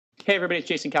Hey everybody, it's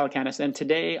Jason Calacanis, and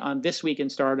today on This Week in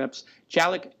Startups,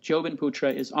 Jalak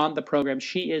Jobanputra is on the program.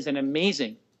 She is an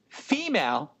amazing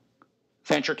female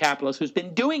venture capitalist who's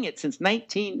been doing it since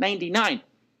 1999.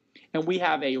 And we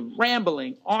have a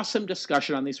rambling, awesome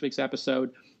discussion on this week's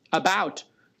episode about,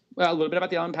 well, a little bit about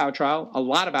the Ellen Powell trial, a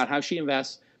lot about how she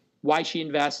invests, why she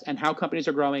invests, and how companies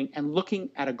are growing, and looking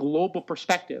at a global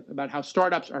perspective about how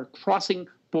startups are crossing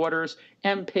borders,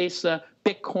 M-Pesa,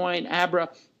 Bitcoin, Abra,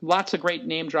 lots of great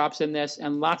name drops in this,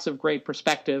 and lots of great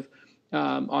perspective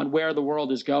on where the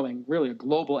world is going. Really a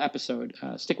global episode.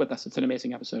 Stick with us. It's an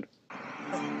amazing episode.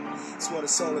 That's what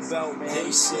it's all about, man.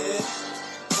 They said,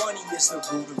 money is the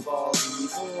root of all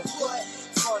evil. What?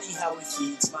 Funny how it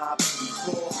feeds my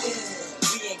people. Yeah.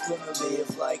 We ain't gonna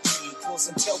live like equals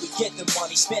until we get the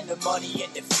money, spend the money,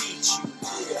 and defeat you.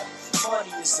 Yeah.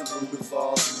 Money is the root of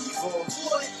all evil.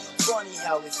 What? Funny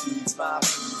how it feeds my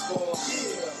people.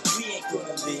 Yeah. We ain't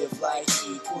gonna live like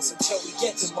equals until we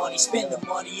get the money, spend the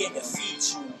money, and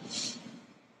defeat you.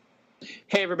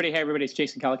 Hey everybody, it's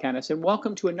Jason Calacanis, and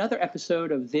welcome to another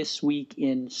episode of This Week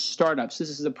in Startups. This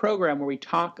is a program where we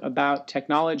talk about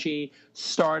technology,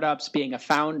 startups, being a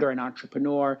founder, an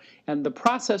entrepreneur, and the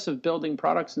process of building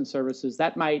products and services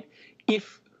that might,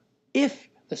 if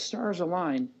the stars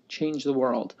align, change the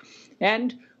world.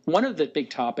 And one of the big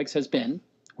topics has been,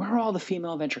 where are all the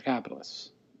female venture capitalists,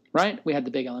 right? We had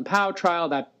the big Ellen Powell trial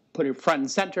that put it front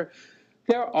and center.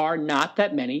 There are not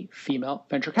that many female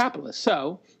venture capitalists.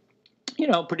 So, you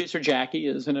know, producer Jackie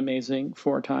is an amazing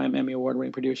four-time Emmy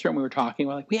Award-winning producer, and we were talking,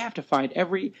 we're like, we have to find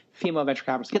every female venture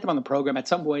capitalist, get them on the program at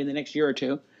some point in the next year or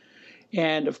two.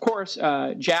 And, of course,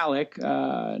 Jalak,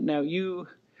 now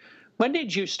when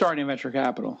did you start in venture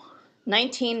capital?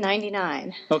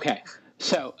 1999. Okay.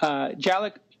 So,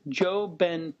 Jalak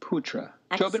Jobanputra.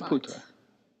 Jobanputra.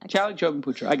 Jalak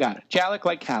Jobanputra. I got it. Jalak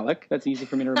like Halak. That's easy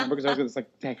for me to remember because it's like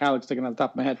Halak sticking on the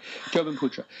top of my head.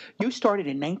 Jobanputra. You started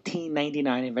in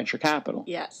 1999 in venture capital.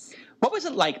 Yes. What was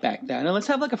it like back then? And let's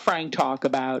have like a frank talk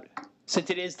about, since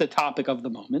it is the topic of the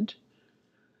moment,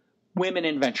 women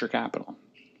in venture capital.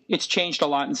 It's changed a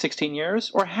lot in 16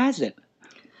 years, or has it?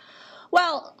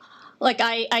 Well, like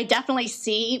I definitely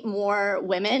see more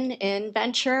women in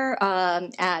venture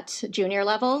at junior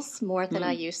levels, more than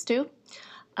I used to.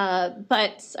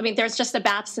 But, I mean, there's just a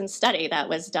Babson study that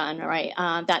was done, right,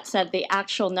 that said the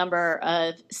actual number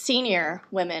of senior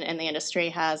women in the industry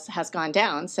has gone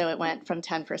down. So it went from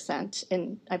 10%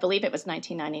 in, I believe it was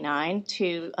 1999,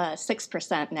 to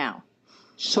 6% now.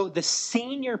 So the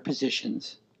senior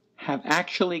positions have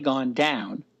actually gone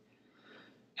down.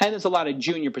 And there's a lot of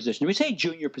junior positions. When we say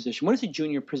junior position, what does a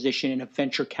junior position in a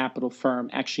venture capital firm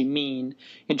actually mean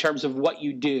in terms of what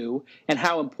you do and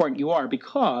how important you are?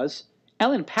 Because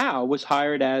Ellen Powell was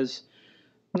hired as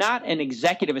not an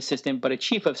executive assistant, but a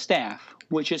chief of staff,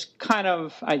 which is kind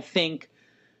of, I think,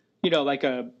 you know, like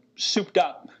a souped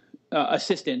up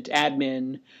assistant,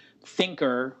 admin,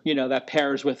 thinker, you know, that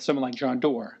pairs with someone like John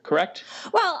Doerr, correct?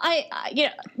 Well,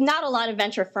 not a lot of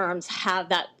venture firms have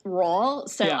that role,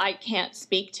 so yeah. I can't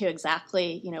speak to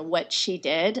exactly, what she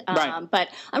did. Right. But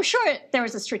I'm sure there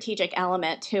was a strategic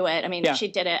element to it. I mean, yeah. She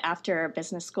did it after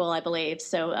business school, I believe,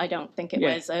 so I don't think it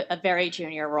was a very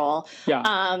junior role.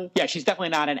 Yeah. She's definitely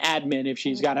not an admin if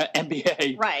she's got an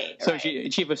MBA. Right. So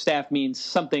chief of staff means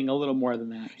something a little more than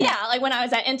that. Yeah, like when I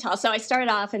was at Intel. So I started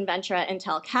off in venture at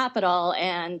Intel Capital,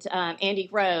 and Andy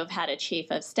Grove had a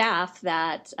chief of staff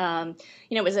that,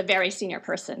 was a very senior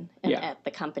person at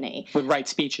the company. Would write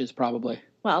speeches, probably.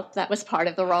 Well, that was part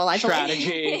of the role, I believe.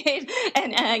 Strategy.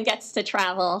 and gets to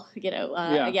travel,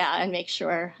 and make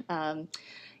sure,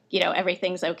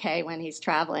 everything's okay when he's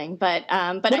traveling. But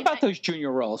what about those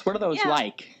junior roles? What are those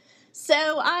like?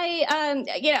 So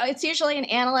it's usually an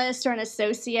analyst or an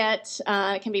associate.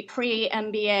 It can be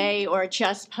pre-MBA or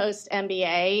just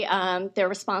post-MBA. They're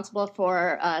responsible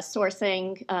for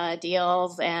sourcing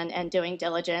deals and doing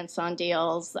diligence on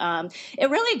deals. It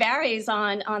really varies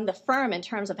on the firm in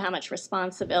terms of how much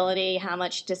responsibility, how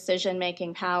much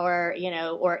decision-making power,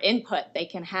 or input they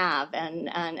can have.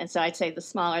 And so I'd say the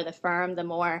smaller the firm, the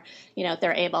more,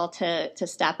 they're able to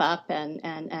step up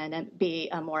and be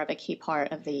more of a key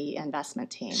part of the investment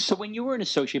team. So when you were an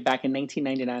associate back in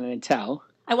 1999 at Intel,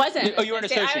 I wasn't. Oh, you were an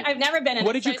associate. I've never been an associate.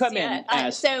 What did you come in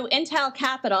as? So Intel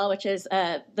Capital, which is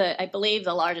I believe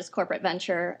the largest corporate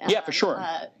venture. For sure.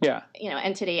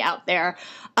 Entity out there,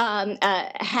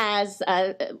 has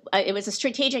it was a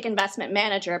strategic investment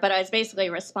manager, but I was basically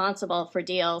responsible for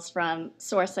deals from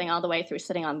sourcing all the way through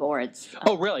sitting on boards.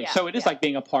 Oh, really? So it is like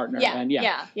being a partner.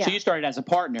 Yeah. So you started as a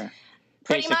partner.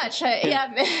 Pretty much,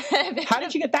 yeah. How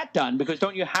did you get that done? Because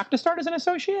don't you have to start as an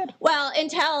associate? Well,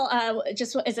 Intel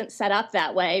just isn't set up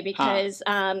that way because,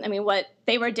 I mean, what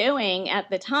they were doing at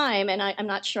the time, and I'm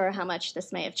not sure how much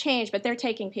this may have changed, but they're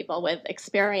taking people with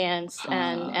experience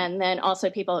and then also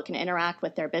people who can interact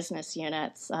with their business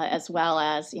units as well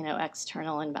as,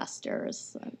 external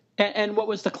investors. And what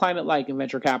was the climate like in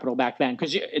venture capital back then?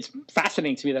 Because it's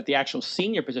fascinating to me that the actual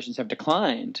senior positions have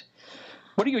declined.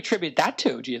 What do you attribute that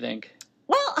to, do you think?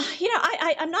 Well,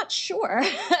 I'm not sure.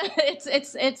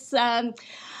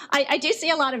 I do see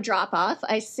a lot of drop off.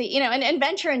 I see, and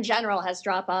venture in general has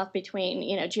drop off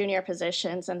between, junior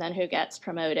positions and then who gets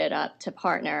promoted up to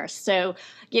partner. So,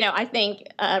 I think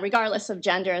regardless of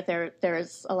gender,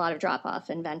 there's a lot of drop off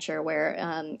in venture where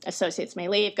associates may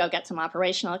leave, go get some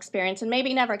operational experience, and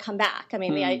maybe never come back. I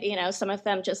mean, some of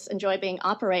them just enjoy being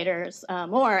operators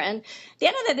more. And at the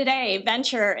end of the day,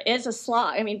 venture is a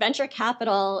slog. I mean, venture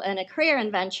capital and a career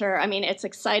in venture, I mean, it's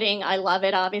exciting. I love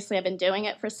it. Obviously, I've been doing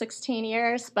it for 16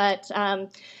 years, but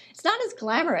it's not as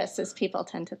glamorous as people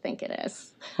tend to think it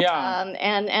is. Yeah.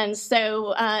 And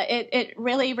so it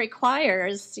really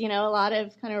requires, a lot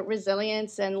of kind of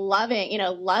resilience and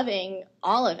loving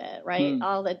all of it, right?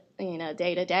 All the,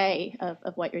 day to day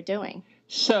of what you're doing.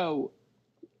 So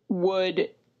would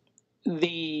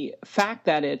the fact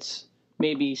that it's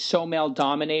maybe so male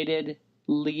dominated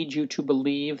lead you to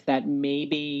believe that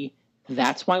maybe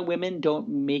that's why women don't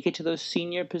make it to those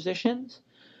senior positions?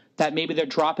 That maybe they're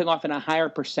dropping off in a higher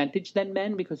percentage than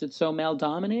men because it's so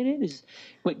male-dominated?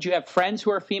 Do you have friends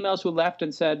who are females who left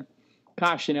and said,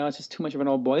 gosh, it's just too much of an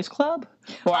old boys club?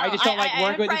 Or I just don't like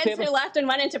working with these people? I have friends who left and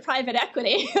went into private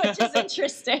equity, which is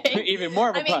interesting. Even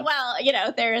more of a club. Well,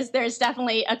 there's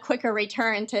definitely a quicker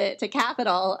return to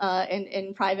capital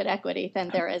in private equity than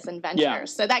there is in venture. Yeah.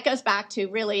 So that goes back to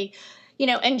really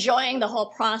enjoying the whole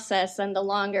process and the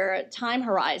longer time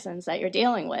horizons that you're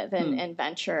dealing with in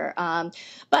venture.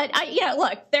 But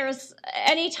look, there's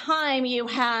any time you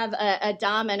have a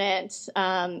dominant,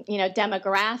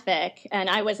 demographic,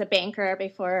 and I was a banker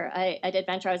before I did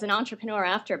venture. I was an entrepreneur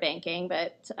after banking,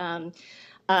 but,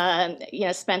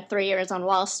 spent 3 years on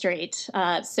Wall Street.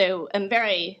 So I'm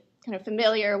very kind of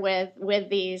familiar with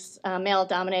these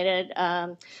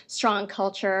male-dominated, strong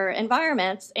culture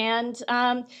environments. And,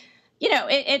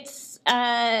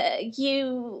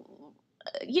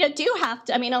 you do have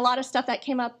to, I mean, a lot of stuff that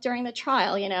came up during the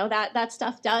trial, that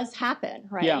stuff does happen,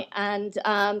 right? Yeah.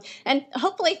 And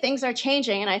hopefully things are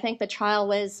changing. And I think the trial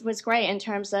was great in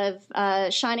terms of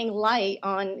shining light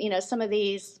on, some of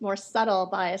these more subtle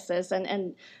biases.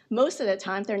 And most of the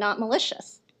time they're not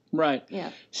malicious. Right. Yeah.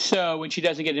 So when she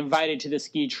doesn't get invited to the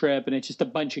ski trip and it's just a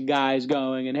bunch of guys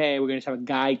going and, hey, we're going to have a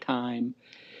guy time,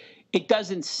 it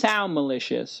doesn't sound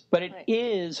malicious, but it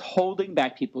is holding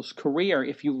back people's career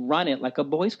if you run it like a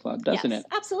boys' club, doesn't it?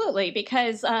 Absolutely,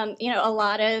 because a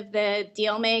lot of the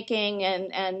deal making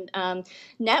and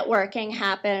networking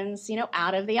happens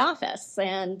out of the office,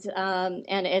 and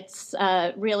it's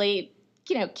really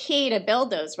key to build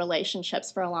those relationships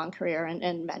for a long career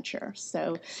in venture.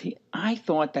 So, see, I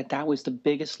thought that was the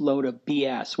biggest load of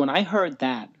BS when I heard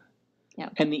that. Yeah.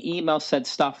 And the email said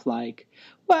stuff like,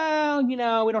 well, we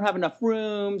don't have enough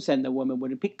rooms and the woman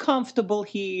wouldn't be comfortable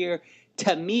here.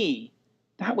 To me,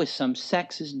 that was some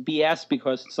sexist BS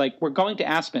because it's like, we're going to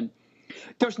Aspen.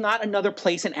 There's not another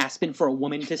place in Aspen for a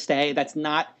woman to stay that's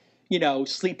not,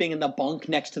 sleeping in the bunk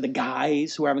next to the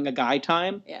guys who are having a guy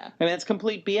time. Yeah. I mean, it's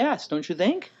complete BS, don't you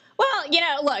think? Well,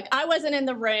 look, I wasn't in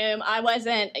the room. I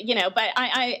wasn't, but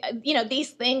I these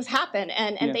things happen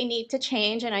and they need to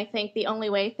change. And I think the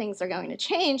only way things are going to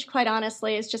change, quite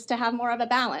honestly, is just to have more of a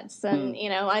balance. And,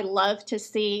 I love to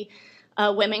see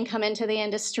women come into the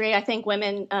industry. I think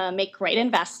women make great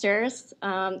investors.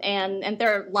 And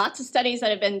there are lots of studies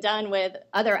that have been done with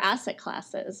other asset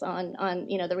classes on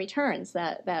the returns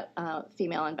that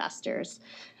female investors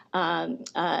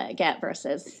get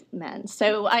versus men.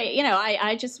 So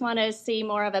I just want to see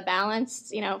more of a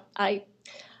balance.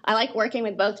 I like working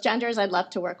with both genders. I'd love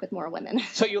to work with more women.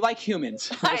 So you like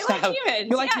humans? I like humans.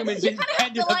 You like humans. You kind of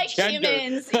have to like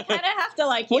humans. You kind of have to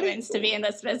like humans to be in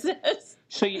this business.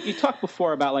 So you talked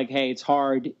before about like, hey, it's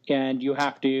hard and you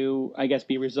have to, I guess,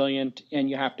 be resilient and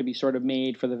you have to be sort of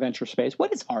made for the venture space.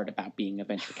 What is hard about being a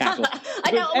venture capitalist?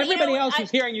 I know, everybody else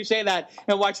who's hearing you say that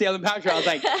and watch the Ellen Powell show, I was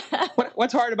like,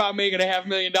 what's hard about making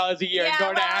 $500,000 a year and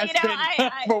going to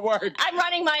Aspen for work? I'm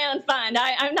running my own fund.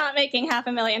 I'm not making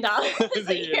 $500,000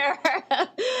 a year.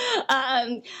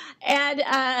 And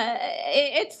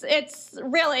it's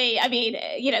really, I mean,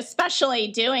 especially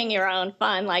doing your own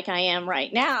fund like I am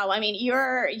right now. I mean,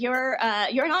 you're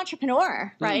an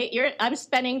entrepreneur, right? I'm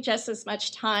spending just as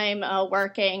much time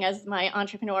working as my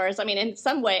entrepreneurs. I mean, in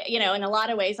some way, in a lot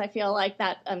of ways, I feel like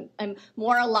that I'm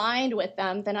more aligned with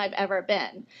them than I've ever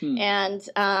been. And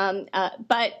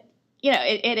but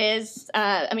it is.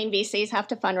 I mean, VCs have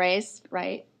to fundraise,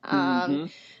 right?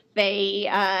 They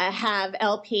have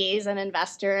LPs and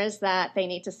investors that they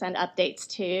need to send updates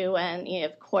to, and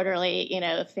quarterly,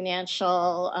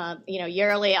 financial,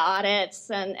 yearly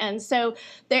audits, and so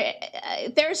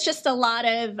there's just a lot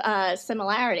of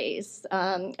similarities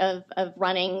of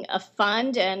running a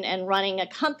fund and running a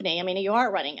company. I mean, you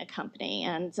are running a company,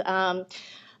 and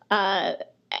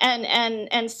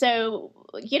so.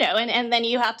 And then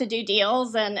you have to do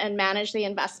deals and manage the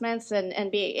investments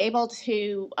and be able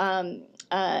to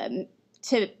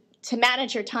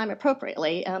manage your time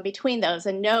appropriately between those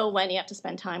and know when you have to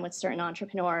spend time with certain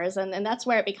entrepreneurs. And that's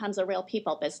where it becomes a real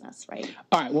people business, right?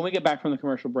 All right. When we get back from the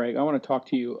commercial break, I want to talk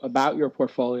to you about your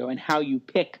portfolio and how you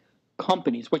pick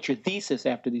companies. What's your thesis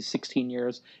after these 16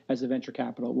 years as a venture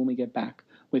capital when we get back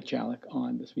with Jalak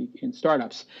on This Week in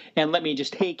Startups. And let me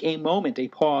just take a moment, a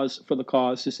pause for the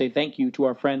cause, to say thank you to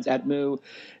our friends at Moo.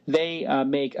 They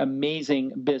make amazing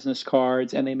business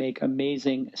cards, and they make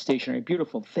amazing stationery,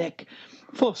 beautiful, thick,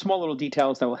 full of small little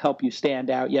details that will help you stand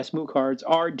out. Yes, Moo cards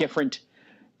are different.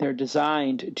 They're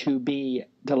designed to be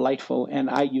delightful, and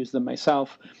I use them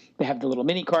myself. They have the little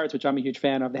mini cards, which I'm a huge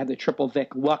fan of. They have the Triple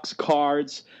Vic Lux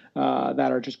cards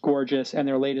that are just gorgeous. And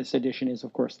their latest edition is,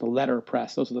 of course, the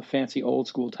letterpress. Those are the fancy old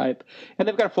school type. And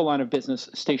they've got a full line of business,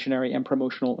 stationery, and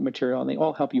promotional material. And they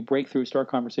all help you break through, start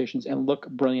conversations, and look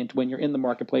brilliant when you're in the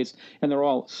marketplace. And they're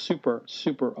all super,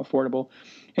 super affordable.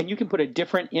 And you can put a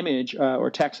different image or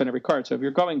text on every card. So if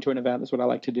you're going to an event, that's what I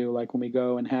like to do. Like when we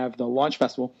go and have the launch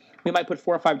festival, we might put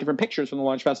 4 or 5 different pictures from the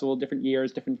launch festival, different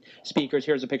years, different speakers.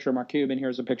 Here's a picture of Mark Cuban.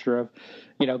 Here's a picture of,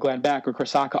 Glenn Beck or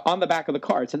Chris Sacca on the back of the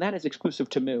cards. And that is exclusive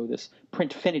to Moo, this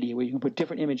Printfinity, where you can put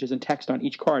different images and text on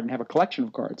each card and have a collection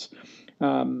of cards.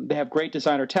 They have great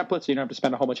designer templates, so you don't have to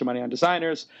spend a whole bunch of money on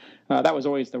designers. That was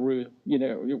always the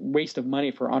waste of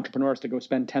money for entrepreneurs to go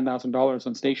spend $10,000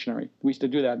 on stationery. We used to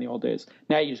do that in the old days.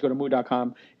 Now you just go to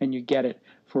moo.com and you get it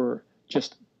for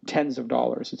just tens of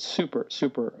dollars. It's super,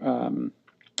 super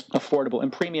affordable,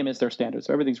 and premium is their standard.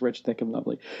 So everything's rich, thick, and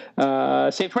lovely.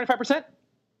 Save 25%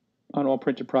 on all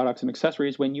printed products and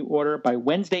accessories when you order by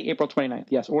Wednesday, April 29th.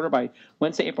 Yes, order by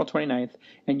Wednesday, April 29th,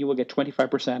 and you will get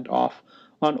 25% off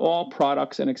on all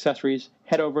products and accessories.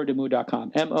 Head over to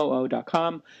moo.com,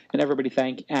 moo.com, and everybody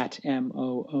thank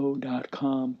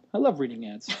 @moo.com. I love reading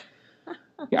ads.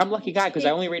 Yeah, I'm a lucky guy because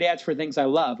I only read ads for things I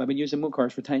love. I've been using Moo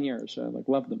cards for 10 years, so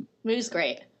I love them. Moo's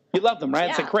great. You love them, right?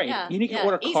 Yeah, it's great. Yeah, you can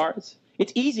order cards.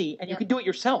 It's easy, and you can do it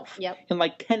yourself in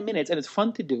like 10 minutes, and it's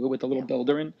fun to do it with a little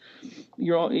builder. And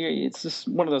it's just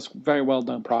one of those very well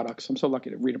done products. I'm so lucky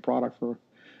to read a product for.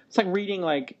 It's like reading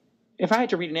if I had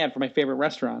to read an ad for my favorite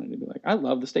restaurant, it'd be like, I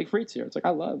love the steak frites here. It's like, I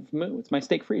love Moo. It's my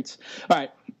steak frites. All right.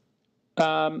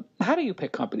 How do you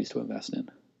pick companies to invest in?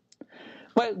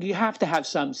 Well, you have to have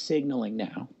some signaling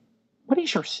now. What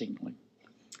is your signaling?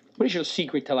 What is your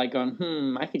secret to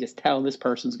going, I can just tell this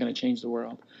person's going to change the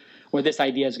world, or this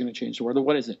idea is going to change the world, or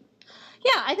what is it?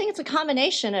 Yeah, I think it's a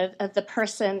combination of the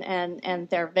person and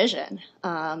their vision.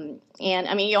 And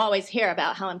I mean, you always hear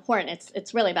about how important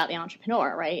it's really about the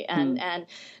entrepreneur, right? And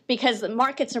because the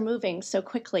markets are moving so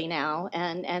quickly now,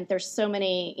 and there's so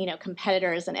many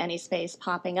competitors in any space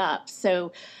popping up.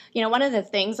 So, one of the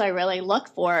things I really look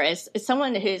for is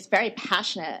someone who's very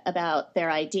passionate about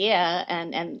their idea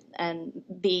and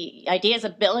the idea's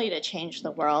ability to change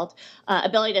the world,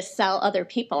 ability to sell other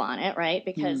people on it, right?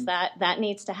 Because that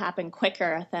needs to happen quicker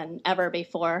than ever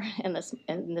before in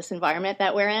this environment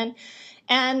that we're in.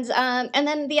 And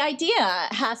then the idea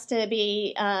has to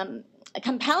be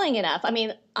compelling enough. I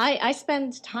mean, I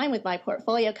spend time with my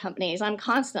portfolio companies. I'm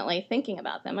constantly thinking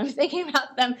about them. I'm thinking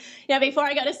about them, before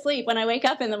I go to sleep, when I wake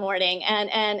up in the morning,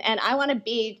 and I want to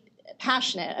be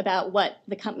passionate about what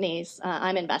the companies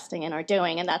I'm investing in are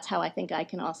doing, and that's how I think I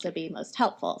can also be most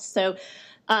helpful. So,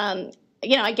 I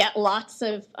get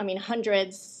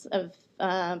hundreds of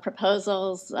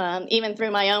proposals, even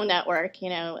through my own network,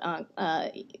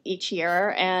 each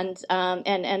year, and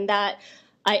that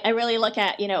I really look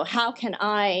at, how can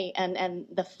I and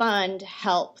the fund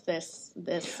help this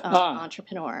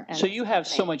entrepreneur. So you have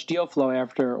so much deal flow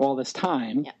after all this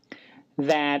time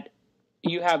that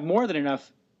you have more than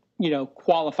enough,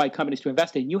 qualified companies to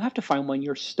invest in. You have to find one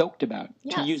you're stoked about,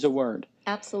 to use a word.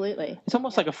 Absolutely. It's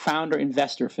almost like a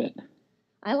founder-investor fit.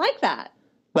 I like that.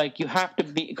 Like you have to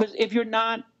be, because if you're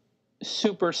not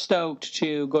super stoked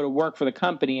to go to work for the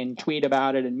company and tweet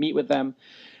about it and meet with them,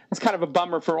 it's kind of a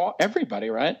bummer for everybody,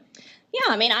 right? Yeah,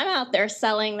 I mean, I'm out there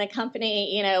selling the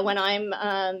company, when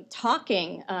I'm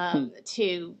talking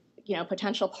to,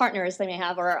 potential partners they may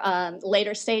have or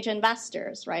later stage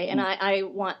investors, right? And I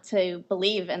want to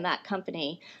believe in that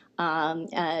company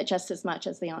just as much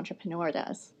as the entrepreneur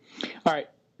does. All right.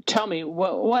 Tell me,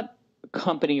 what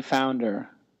company founder,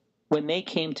 when they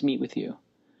came to meet with you,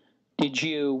 did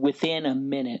you, within a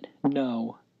minute,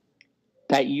 know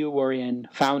that you were in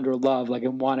founder love, like,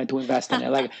 and wanted to invest in it?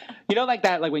 Like, like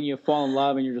that, like when you fall in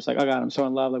love and you're just like, oh God, I'm so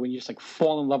in love. Like when you just like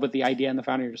fall in love with the idea and the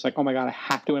founder, you're just like, oh my God, I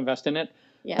have to invest in it.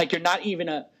 Yeah. Like you're not even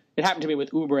it happened to me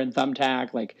with Uber and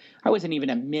Thumbtack. Like I wasn't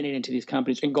even a minute into these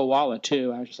companies, and GoWalla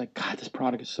too. I was just like, God, this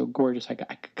product is so gorgeous. I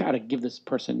got to give this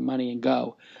person money and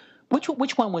go.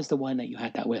 Which one was the one that you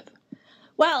had that with?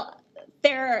 Well,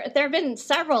 there have been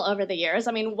several over the years.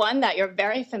 I mean, one that you're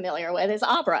very familiar with is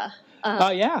Abra.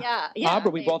 Yeah. Abra,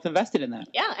 we both invested in that.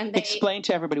 Yeah, and explain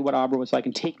to everybody what Abra was like,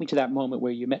 and take me to that moment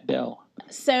where you met Bill.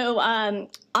 So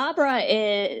Abra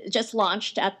is just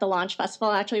launched at the Launch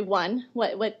Festival. Actually, won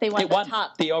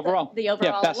the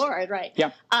overall award, right?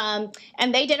 Yeah.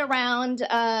 And they did a round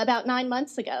about 9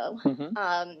 months ago.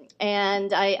 Mm-hmm.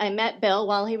 And I met Bill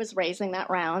while he was raising that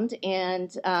round.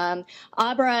 And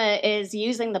Abra is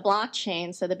using the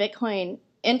blockchain, so the Bitcoin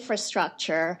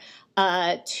infrastructure,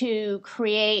 to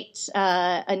create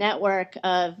a network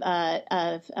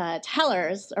of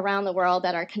tellers around the world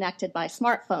that are connected by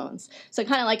smartphones. So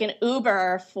kind of like an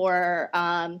Uber for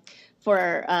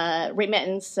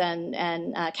remittance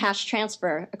and cash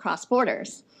transfer across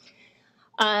borders.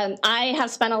 I have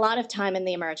spent a lot of time in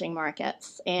the emerging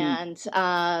markets and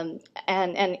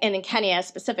in Kenya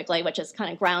specifically, which is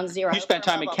kind of ground zero. You spent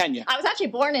time in Kenya. I was actually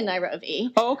born in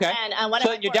Nairobi. Oh, okay. And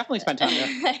so you definitely spent time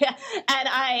there. Yeah. And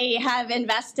I have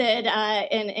invested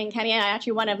in Kenya.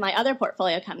 Actually, one of my other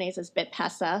portfolio companies is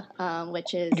BitPesa,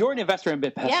 which is... You're an investor in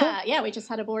BitPesa? Yeah. We just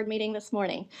had a board meeting this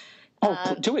morning.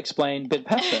 Do explain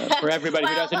BitPesa for everybody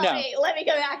who doesn't know. Let me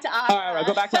go back to Abra. All right,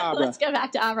 go back to Abra. Let's go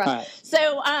back to Abra. Right.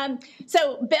 So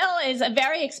Bill is a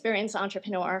very experienced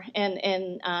entrepreneur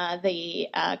in the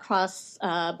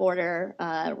cross-border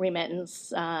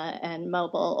remittance and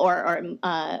mobile or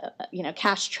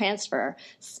cash transfer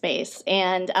space,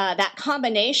 and that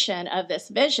combination of this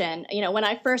vision. When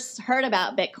I first heard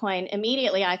about Bitcoin,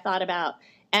 immediately I thought about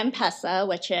M-Pesa,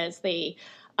 which is the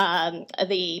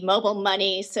mobile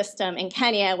money system in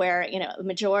Kenya, where the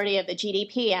majority of the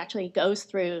GDP actually goes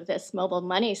through this mobile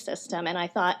money system. And I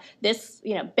thought this,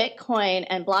 Bitcoin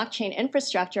and blockchain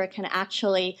infrastructure can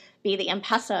actually be the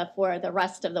M-Pesa for the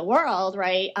rest of the world,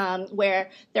 right? Where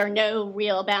there are no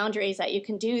real boundaries, that you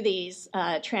can do these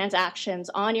transactions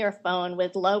on your phone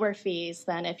with lower fees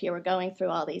than if you were going through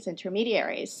all these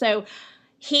intermediaries. So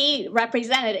he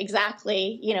represented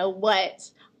exactly, what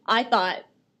I thought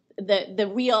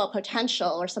the real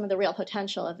potential, or some of the real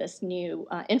potential of this new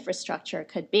infrastructure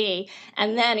could be.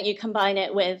 And then you combine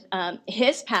it with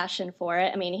his passion for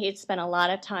it. I mean, he'd spent a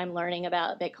lot of time learning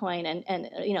about Bitcoin and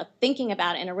thinking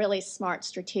about it in a really smart,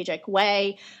 strategic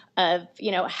way of,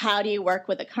 how do you work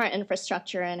with the current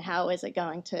infrastructure and how is it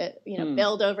going to,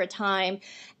 build over time.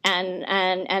 And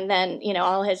then,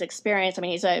 all his experience. I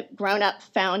mean, he's a grown-up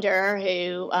founder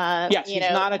who... yes, he's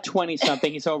not a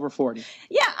 20-something. He's over 40.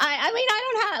 Yeah, I mean,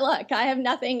 I have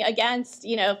nothing against,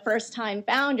 first-time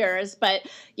founders, but,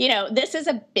 this is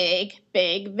a big,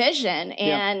 big vision.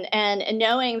 And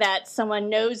knowing that someone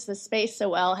knows the space so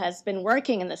well, has been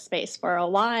working in the space for a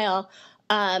while...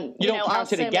 you don't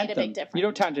count it against them. You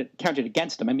don't count it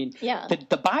against them. I mean,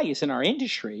 the bias in our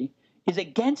industry is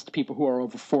against people who are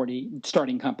over 40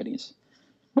 starting companies.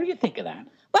 What do you think of that?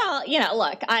 Well,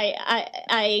 look,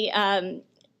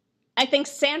 I think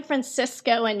San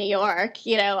Francisco and New York,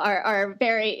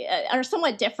 are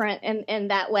somewhat different in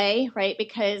that way, right?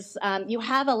 Because you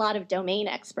have a lot of domain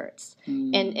experts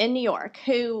in New York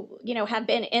who, have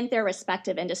been in their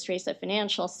respective industries of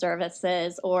financial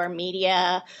services or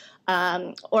media,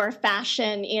 or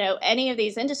fashion, any of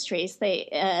these industries,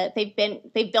 they've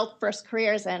built first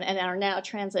careers and are now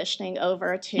transitioning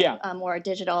over to more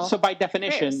digital. So by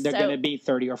definition, careers. They're going to be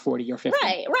 30 or 40 or 50.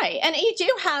 Right. And you do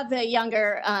have the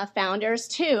younger founders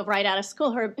too, right out of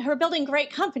school, who are building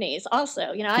great companies.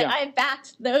 Also, I've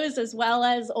backed those as well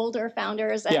as older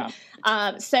founders. And,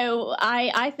 so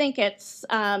I think it's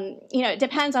it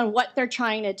depends on what they're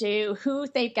trying to do, who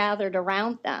they've gathered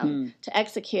around them to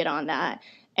execute on that.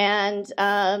 And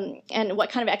what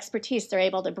kind of expertise they're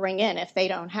able to bring in if they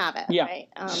don't have it. Yeah. Right?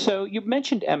 So you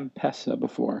mentioned M-Pesa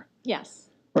before. Yes.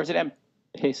 Or is it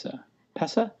M-Pesa?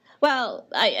 Pesa? Well,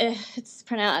 it's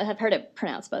pronounced. I've heard it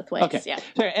pronounced both ways. Okay. Yeah.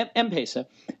 So M-Pesa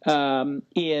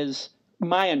is,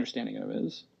 my understanding of it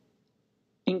is,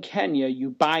 in Kenya, you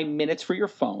buy minutes for your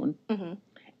phone,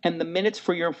 and the minutes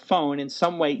for your phone in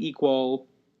some way equal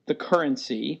the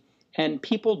currency. And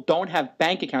people don't have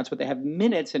bank accounts, but they have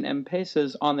minutes and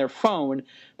M-Pesas on their phone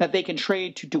that they can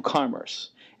trade to do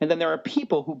commerce. And then there are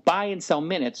people who buy and sell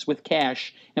minutes with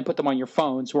cash and put them on your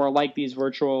phones, who are like these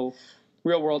virtual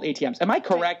real-world ATMs. Am I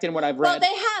correct in what I've read? Well,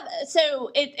 they have.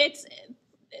 So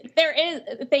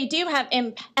they do have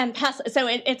M-Pesa. So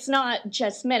it's not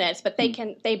just minutes, but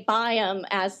they buy them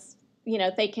as,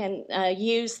 they can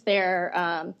use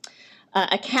their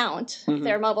account,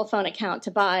 their mobile phone account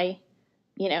to buy,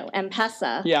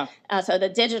 M-Pesa. Yeah. So the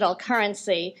digital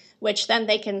currency, which then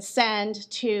they can send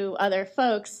to other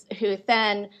folks who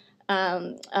then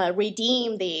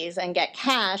redeem these and get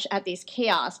cash at these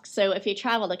kiosks. So if you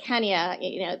travel to Kenya,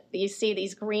 you see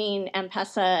these green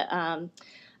M-Pesa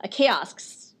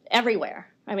kiosks everywhere.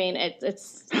 I mean,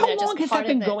 it's how long just has part that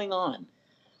been of it. going on?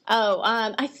 Oh,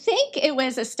 I think it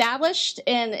was established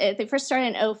they first started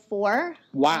in 2004.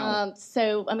 Wow.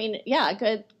 So, I mean, yeah,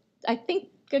 good. I think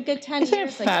good 10 Isn't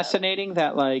years it fascinating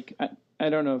that, like, I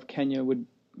don't know if Kenya would,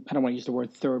 I don't want to use the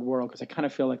word third world because I kind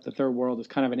of feel like the third world is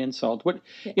kind of an insult. What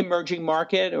emerging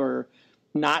market, or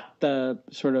not the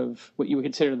sort of what you would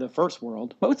consider the first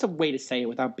world? What's a way to say it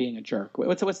without being a jerk?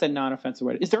 What's the non-offensive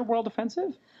way? Is there a world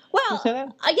offensive? Well, say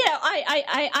that?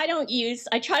 I don't use.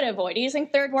 I try to avoid using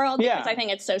third world because I think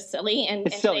it's so silly in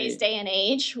today's day and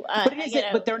age. But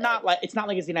but they're not like, it's not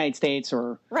like it's the United States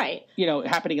or right.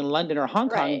 Happening in London or Hong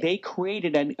Kong. Right. They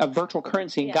created a virtual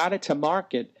currency and got it to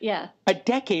market. Yeah. A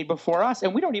decade before us,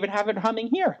 and we don't even have it humming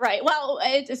here. Right. Well,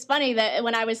 it's funny that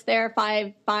when I was there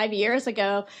five years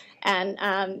ago, and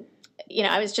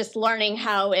I was just learning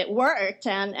how it worked,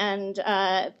 and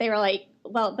they were like,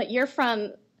 "Well, but you're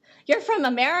from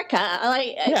America.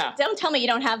 Like, don't tell me you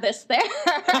don't have this there."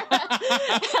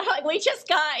 Like, we just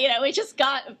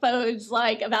got phones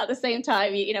like about the same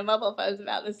time. Mobile phones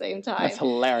about the same time. That's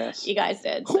hilarious. You guys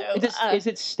did. So is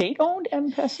it state-owned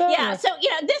M-Pesa? Yeah. Or? So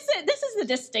this is the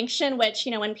distinction, which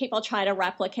when people try to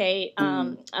replicate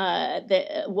what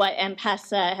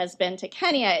M-Pesa has been to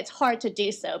Kenya, it's hard to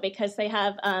do so because they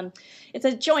have it's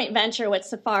a joint venture with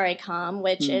Safaricom,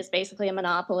 which is basically a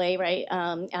monopoly, right?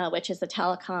 Which is a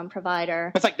telecom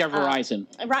provider. It's like their Verizon.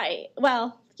 Right.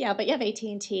 Well, yeah, but you have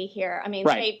AT&T here. I mean,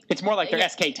 right. It's more like their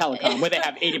SK Telecom, where they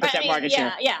have 80% market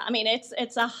share. Yeah. I mean,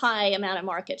 it's a high amount of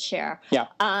market share. Yeah.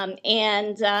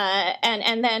 And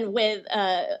then with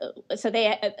so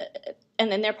they.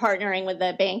 And then they're partnering with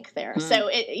the bank there, so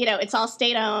it's all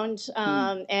state owned,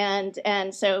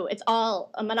 and so it's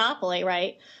all a monopoly,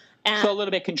 right? And so a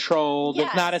little bit controlled. Yes,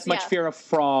 There's not as much fear of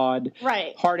fraud.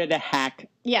 Right. Harder to hack.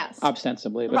 Yes.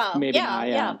 Ostensibly, but well, maybe yeah, not.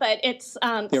 Yeah, but it's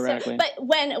theoretically. but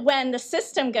when the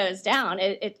system goes down,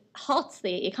 it halts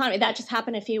the economy. That just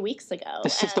happened a few weeks ago. The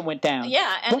system went down.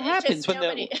 Yeah. And what happens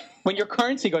when your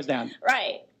currency goes down?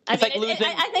 Right. I think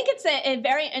it's a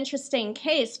very interesting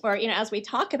case for, as we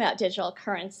talk about digital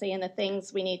currency and the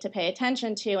things we need to pay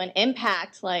attention to and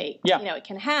impact it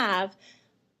can have,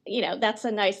 that's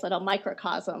a nice little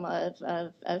microcosm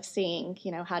of seeing,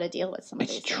 how to deal with some of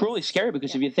these things. It's truly scary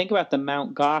because if you think about the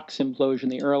Mt. Gox implosion,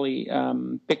 the early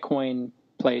Bitcoin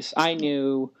place, I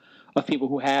knew of people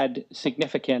who had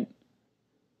significant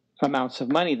amounts of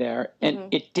money there,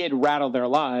 and it did rattle their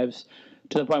lives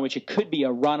to the point in which it could be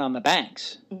a run on the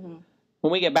banks.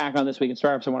 When we get back on This Week in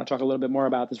Startups, I want to talk a little bit more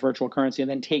about this virtual currency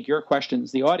and then take your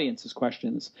questions, the audience's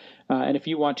questions. And if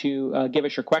you want to give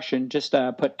us your question, just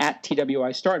put at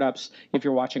TWI Startups if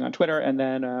you're watching on Twitter, and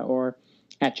then or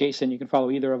at Jason. You can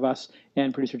follow either of us,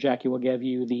 and producer Jackie will give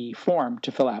you the form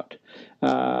to fill out.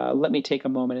 Let me take a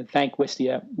moment and thank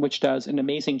Wistia, which does an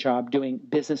amazing job doing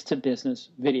business-to-business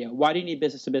video. Why do you need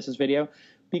business-to-business video?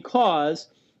 Because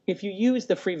if you use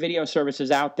the free video services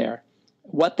out there,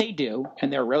 what they do,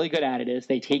 and they're really good at it, is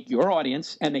they take your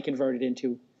audience and they convert it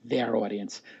into their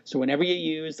audience. So whenever you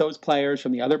use those players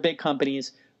from the other big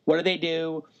companies, what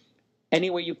do?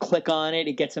 Anywhere you click on it,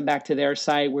 it gets them back to their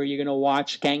site where you're going to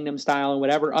watch Gangnam Style and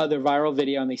whatever other viral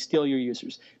video, and they steal your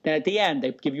users. Then at the end,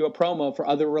 they give you a promo for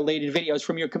other related videos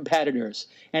from your competitors.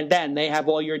 And then they have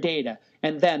all your data.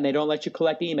 And then they don't let you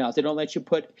collect emails. They don't let you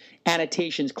put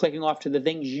annotations clicking off to the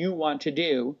things you want to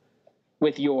do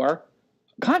with your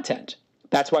content.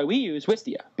 That's why we use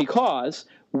Wistia, because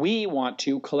we want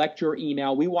to collect your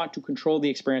email. We want to control the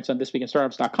experience on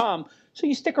thisweekinstartups.com, so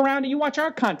you stick around and you watch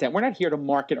our content. We're not here to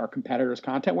market our competitors'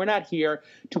 content. We're not here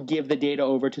to give the data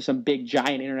over to some big,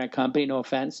 giant internet company. No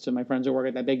offense to my friends who work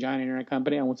at that big, giant internet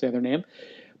company. I won't say their name.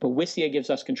 But Wistia gives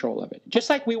us control of it. Just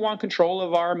like we want control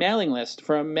of our mailing list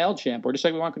from MailChimp, or just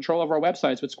like we want control of our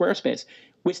websites with Squarespace,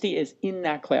 Wistia is in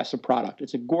that class of product.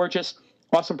 It's a gorgeous,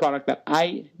 awesome product that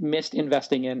I missed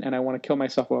investing in, and I want to kill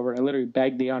myself over it. I literally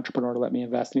begged the entrepreneur to let me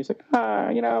invest, and he's like,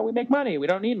 we make money. We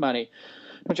don't need money.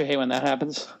 Don't you hate when that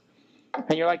happens?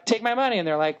 And you're like, take my money. And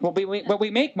they're like, well, we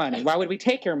make money. Why would we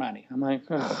take your money? I'm like,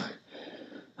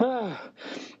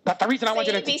 But the reason I want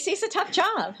you to... VC's a tough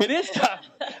job. It is tough.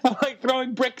 I'm like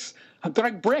throwing bricks. I'm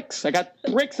throwing bricks. I got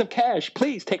bricks of cash.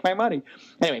 Please take my money.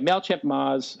 Anyway, MailChimp,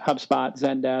 Moz, HubSpot,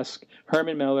 Zendesk,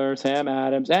 Herman Miller, Sam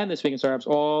Adams, and This Week in Startups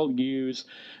all use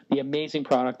the amazing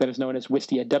product that is known as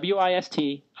Wistia,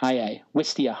 W-I-S-T-I-A.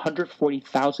 Wistia,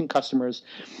 140,000 customers.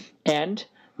 And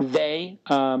they,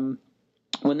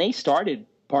 when they started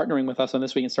partnering with us on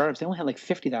This Week in Startups, they only had like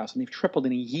 50,000. They've tripled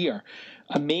in a year.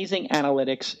 Amazing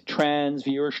analytics, trends,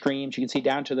 viewer streams. You can see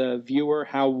down to the viewer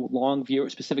how long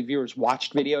specific viewers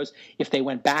watched videos, if they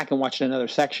went back and watched another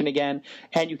section again.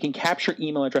 And you can capture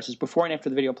email addresses before and after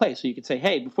the video plays. So you can say,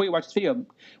 hey, before you watch this video,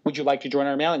 would you like to join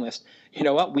our mailing list? You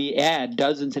know what? We add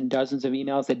dozens and dozens of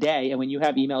emails a day. And when you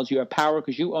have emails, you have power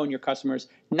because you own your customers,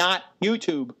 not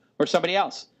YouTube or somebody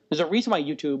else. There's a reason why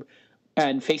YouTube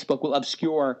and Facebook will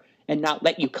obscure and not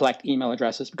let you collect email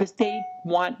addresses, because they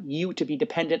want you to be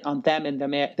dependent on them and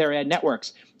their ad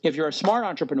networks. If you're a smart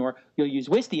entrepreneur, you'll use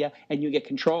Wistia and you get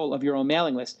control of your own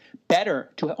mailing list.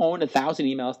 Better to own 1,000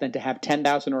 emails than to have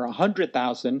 10,000 or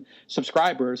 100,000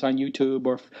 subscribers on YouTube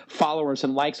or followers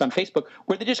and likes on Facebook,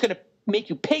 where they're just going to make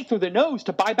you pay through the nose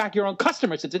to buy back your own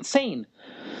customers. It's insane.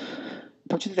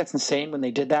 Don't you think that's insane when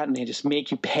they did that and they just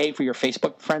make you pay for your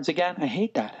Facebook friends again? I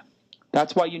hate that.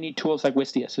 That's why you need tools like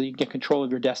Wistia, so you can get control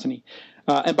of your destiny.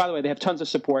 And by the way, they have tons of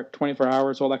support, 24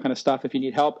 hours, all that kind of stuff if you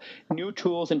need help. New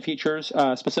tools and features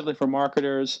specifically for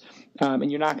marketers, and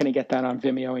you're not going to get that on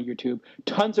Vimeo and YouTube.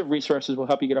 Tons of resources will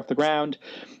help you get off the ground.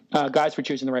 Guides for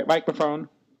choosing the right microphone,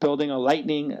 building a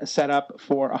lightning setup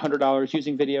for $100,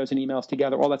 using videos and emails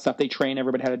together, all that stuff. They train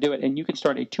everybody how to do it. And you can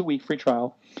start a 2-week free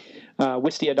trial.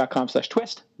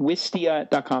 Wistia.com/twist,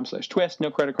 Wistia.com/twist. No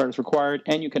credit card is required,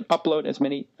 and you can upload as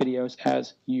many videos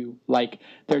as you like.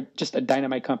 They're just a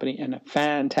dynamite company and a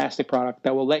fantastic product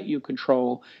that will let you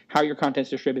control how your content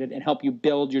is distributed and help you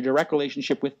build your direct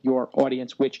relationship with your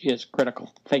audience, which is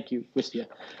critical. Thank you, Wistia.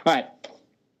 All right.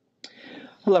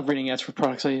 I love reading ads for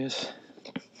products I use.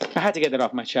 I had to get that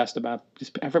off my chest about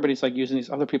just everybody's like using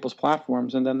these other people's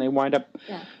platforms, and then they wind up...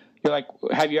 Yeah. You're like,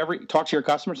 have you ever talked to your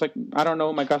customers? Like, I don't know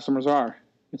who my customers are.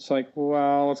 It's like,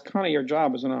 well, it's kind of your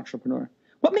job as an entrepreneur.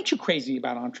 What makes you crazy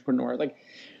about entrepreneur? Like,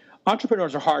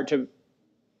 entrepreneurs are hard to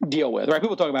deal with, right?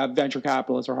 People talk about venture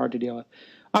capitalists are hard to deal with.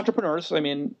 Entrepreneurs, I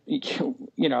mean,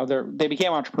 they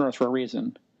became entrepreneurs for a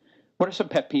reason. What are some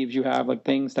pet peeves you have, like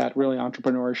things that really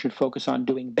entrepreneurs should focus on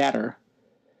doing better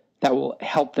that will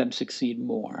help them succeed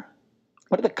more?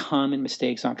 What are the common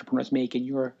mistakes entrepreneurs make in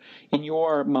your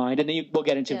mind? And then we'll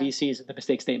get into VCs and the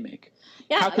mistakes they make.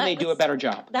 Yeah, how can they do a better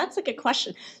job? That's a good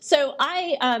question. So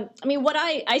what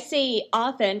I see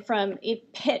often from a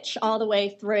pitch all the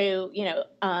way through,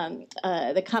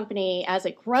 the company as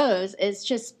it grows is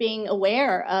just being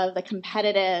aware of the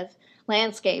competitive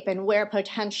landscape and where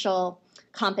potential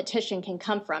competition can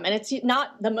come from. And it's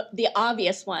not the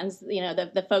obvious ones,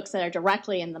 the folks that are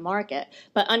directly in the market,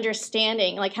 but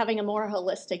understanding, like having a more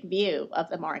holistic view of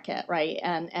the market, right?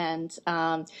 And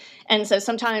so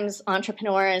sometimes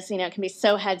entrepreneurs, can be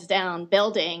so heads down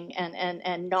building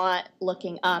and not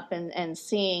looking up and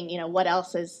seeing, what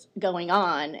else is going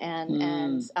on.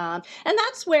 And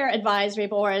that's where advisory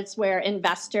boards, where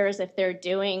investors, if they're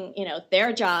doing,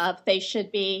 their job, they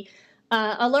should be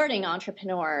alerting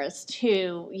entrepreneurs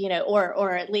to,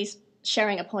 or at least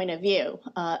sharing a point of view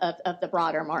of the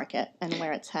broader market and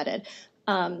where it's headed.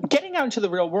 Getting out into the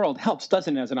real world helps,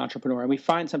 doesn't it, as an entrepreneur? We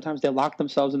find sometimes they lock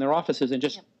themselves in their offices and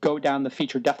just go down the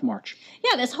feature death march.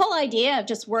 Yeah, this whole idea of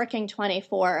just working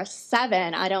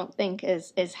 24/7, I don't think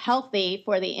is healthy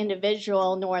for the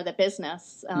individual nor the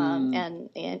business and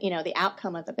the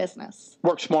outcome of the business.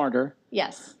 Work smarter.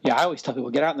 Yes. Yeah, I always tell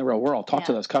people, get out in the real world. Talk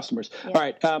to those customers. Yeah. All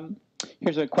right.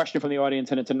 Here's a question from the audience,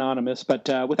 and it's anonymous. But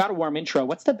without a warm intro,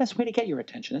 what's the best way to get your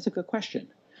attention? That's a good question.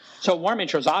 So warm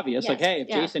intro is obvious. Yes. Like, hey, if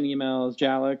Jason emails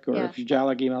Jalak, or if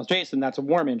Jalak emails Jason, that's a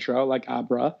warm intro, like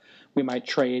Abra. We might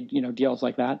trade, deals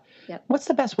like that. Yep. What's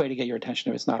the best way to get your attention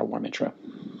if it's not a warm intro?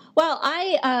 Well,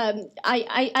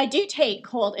 I do take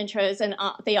cold intros, and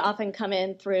they often come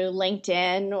in through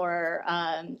LinkedIn or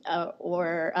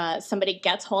somebody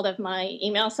gets hold of my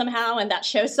email somehow, and that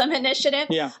shows some initiative.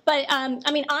 Yeah. But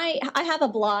I have a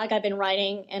blog. I've been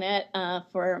writing in it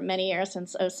for many years,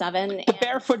 since 2007. The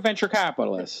Barefoot Venture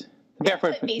Capitalist.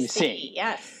 Barefoot VC.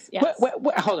 Yes. Yes.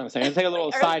 Hold on a second. I'll take a little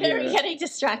aside here. Are we getting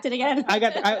distracted again?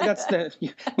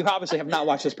 You obviously have not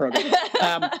watched this program.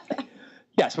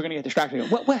 Yes, we're going to get distracted.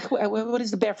 What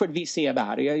is the Barefoot VC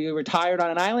about? Are you retired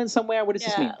on an island somewhere? What does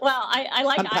this mean? Well, I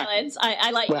like islands.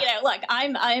 I like, look,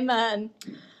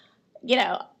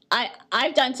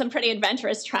 I've done some pretty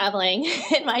adventurous traveling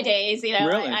in my days.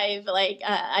 Really?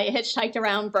 I hitchhiked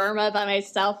around Burma by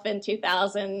myself in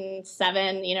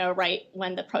 2007. Right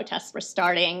when the protests were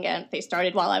starting, and they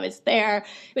started while I was there.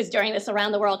 It was during this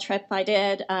around the world trip I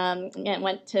did, and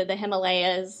went to the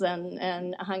Himalayas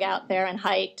and hung out there and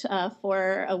hiked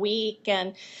for a week,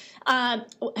 and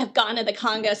have gone to the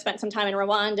Congo, spent some time in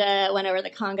Rwanda, went over to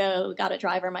the Congo, got a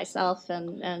driver myself,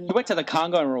 and You went to the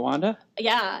Congo and Rwanda?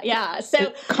 Yeah. So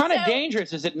it's kind of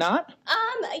dangerous, is it not?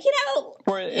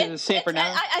 Or is it safer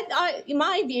now?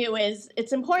 My view is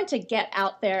it's important to get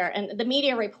out there, and the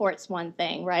media reports one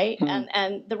thing, right? Mm-hmm.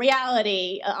 And the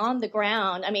reality on the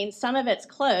ground, I mean, some of it's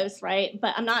close, right?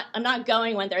 But I'm not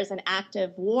going when there's an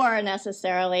active war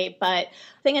necessarily, but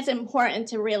I think it's important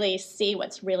to really see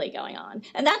what's really going on.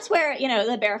 And that's where,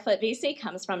 the Barefoot VC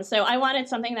comes from. So I wanted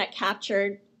something that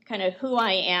captured kind of who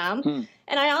I am.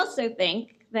 And I also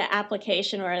think the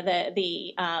application or the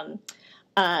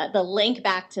link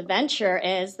back to venture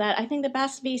is that I think the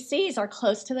best VCs are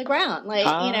close to the ground. Like,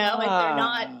 if they're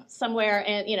not somewhere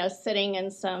in, sitting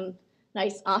in some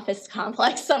nice office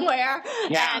complex somewhere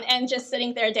and just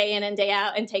sitting there day in and day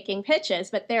out and taking pitches,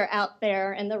 but they're out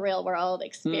there in the real world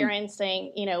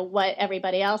experiencing, what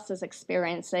everybody else is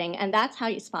experiencing. And that's how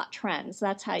you spot trends.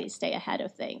 That's how you stay ahead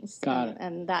of things. Got it.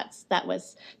 And that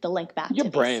was the link back You're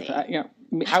to brave. VC.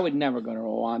 I would never go to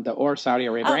Rwanda or Saudi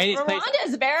Arabia. Rwanda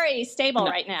is very stable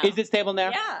right now. Is it stable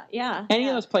now? Yeah. Any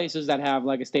of those places that have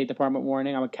like a State Department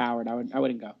warning, I'm a coward. I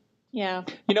wouldn't go. Yeah.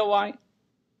 You know why?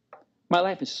 My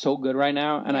life is so good right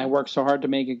now, and I work so hard to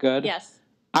make it good. Yes.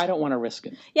 I don't want to risk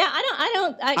it. Yeah,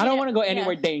 I don't want to go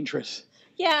anywhere dangerous.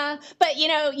 Yeah, but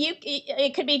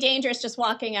it could be dangerous just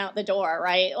walking out the door,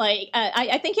 right? Like,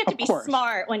 I think you have to be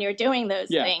smart when you're doing those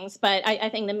things, but I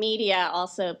think the media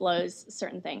also blows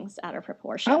certain things out of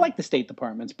proportion. I like the State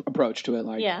Department's approach to it.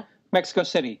 Like, Mexico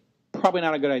City, probably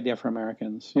not a good idea for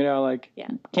Americans.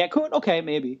 Cancun, okay,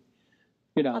 maybe.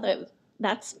 Although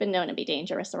that's been known to be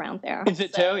dangerous around there. Is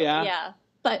it too? Yeah. Yeah,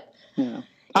 but you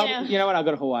know what? I'll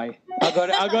go to Hawaii. I'll go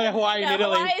to Hawaii and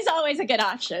Italy. Hawaii is always a good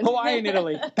option. Hawaii and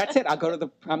Italy. That's it.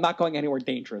 I'm not going anywhere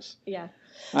dangerous. Yeah.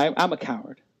 I'm a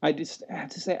coward. I have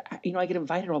to say, I get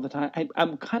invited all the time.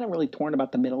 I'm kind of really torn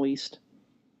about the Middle East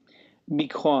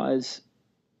because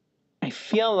I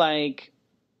feel like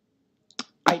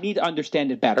I need to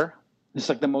understand it better. It's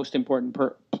like the most important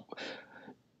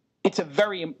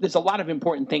there's a lot of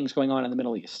important things going on in the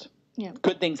Middle East. Yeah.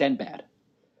 Good things and bad.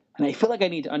 And I feel like I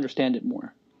need to understand it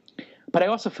more. But I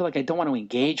also feel like I don't want to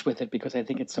engage with it because I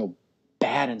think it's so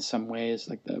bad in some ways,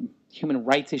 like the human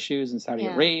rights issues in Saudi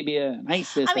Arabia and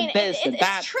ISIS and this and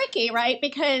that. It's tricky, right?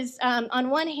 Because on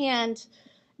one hand,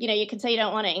 you can say you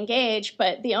don't want to engage,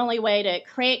 but the only way to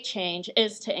create change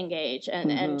is to engage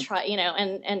and try,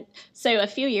 and so a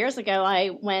few years ago I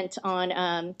went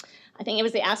on, I think it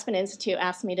was the Aspen Institute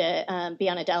asked me to be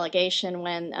on a delegation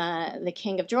when the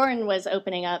King of Jordan was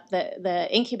opening up the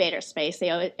incubator space,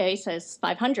 the Oasis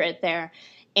 500 there.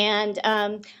 And,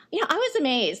 I was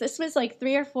amazed. This was like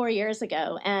 3 or 4 years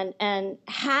ago, and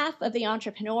half of the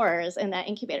entrepreneurs in that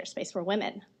incubator space were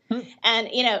women. And,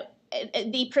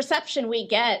 the perception we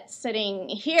get sitting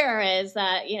here is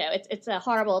that, it's a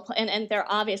horrible, and they're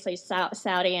obviously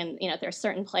Saudi, and, there's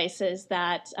certain places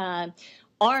that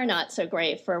are not so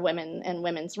great for women and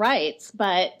women's rights.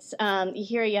 But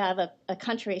here you have a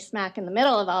country smack in the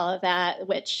middle of all of that,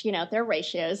 which, their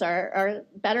ratios are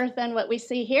better than what we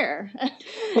see here.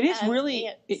 It is really,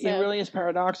 it really is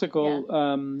paradoxical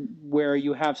where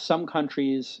you have some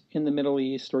countries in the Middle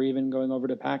East or even going over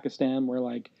to Pakistan where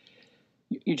like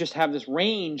you just have this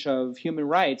range of human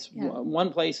rights. Yeah.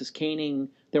 One place is caning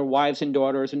their wives and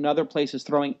daughters. Another place is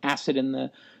throwing acid in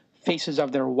the faces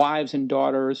of their wives and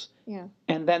daughters. Yeah.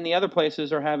 And then the other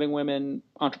places are having women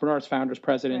entrepreneurs, founders,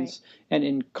 presidents, and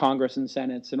in Congress and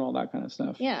Senates and all that kind of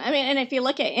stuff. Yeah. And if you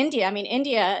look at India,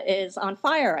 India is on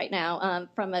fire right now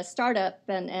from a startup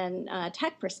and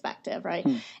tech perspective, right?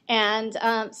 And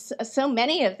so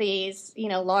many of these,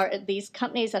 these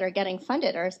companies that are getting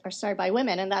funded are started by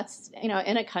women. And that's,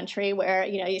 in a country where,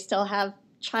 you still have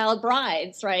child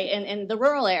brides, right, in the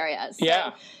rural areas.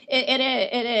 So it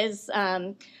is.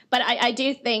 But I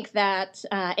do think that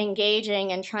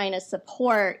engaging and trying to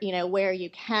support, where you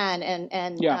can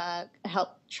and help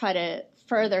try to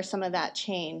further some of that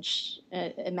change,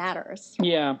 it matters.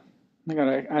 Yeah.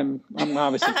 I'm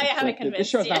obviously I haven't conflicted. This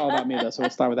convinced show's you. not all about me, though, so we'll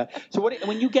start with that. So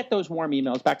when you get those warm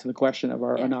emails, back to the question of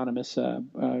our Yeah. anonymous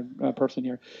person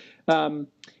here.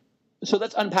 So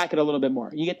let's unpack it a little bit more.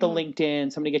 You get the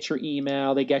LinkedIn, somebody gets your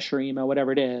email, they guess your email,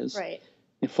 whatever it is. Right.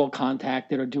 They full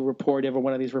contact it or do reportive or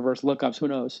one of these reverse lookups, who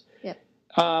knows? Yep.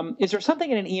 Is there something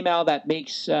in an email that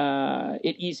makes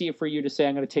it easier for you to say,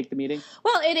 I'm going to take the meeting?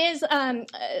 Well, it is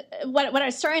what I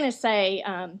was starting to say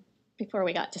before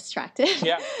we got distracted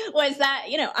was that,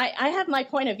 I have my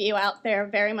point of view out there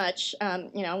very much,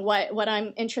 what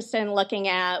I'm interested in looking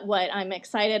at, what I'm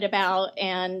excited about,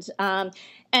 and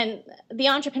the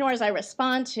entrepreneurs I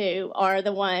respond to are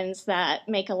the ones that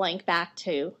make a link back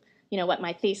to, what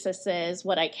my thesis is,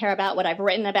 what I care about, what I've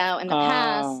written about in the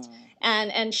past.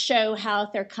 And show how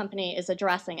their company is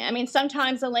addressing it. I mean,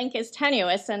 sometimes the link is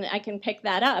tenuous, and I can pick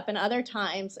that up, and other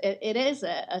times it is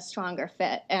a stronger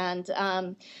fit. And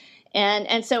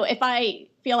so if I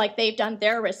feel like they've done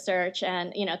their research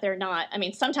and, they're not, I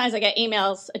mean, sometimes I get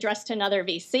emails addressed to another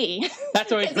VC.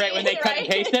 That's always great when they cut and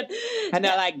paste it. And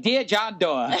they're like, Dear John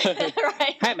Doerr,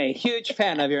 right. I'm a huge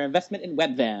fan of your investment in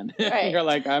Webvan. Right. You're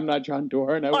like, I'm not John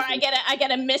Doerr. No, or I get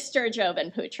a Mr.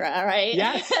 Jobanputra, right?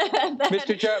 Yes.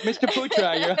 Mr.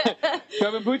 Putra.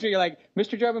 Jobanputra, you're like,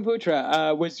 Mr.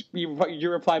 Jobanputra, was you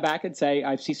reply back and say,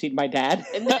 I've CC'd my dad?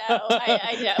 No,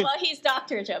 I don't. Well, he's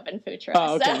Dr. Jobanputra.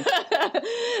 Oh, okay.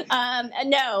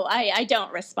 So, no, I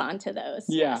don't respond to those.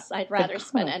 Yeah. Yes, I'd rather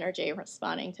spend energy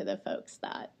responding to the folks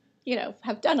that,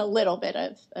 have done a little bit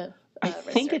of I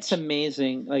think it's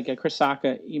amazing. Like Chris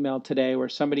Sacca emailed today where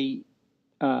somebody,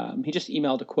 he just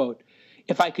emailed a quote.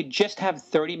 If I could just have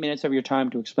 30 minutes of your time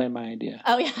to explain my idea.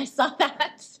 Oh, yeah, I saw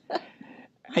that.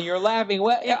 And you're laughing.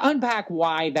 Well, unpack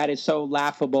why that is so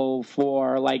laughable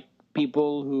for like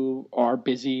people who are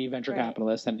busy venture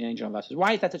capitalists and angel investors.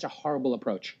 Why is that such a horrible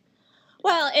approach?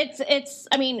 Well, it's.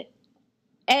 I mean,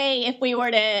 if we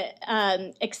were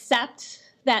to accept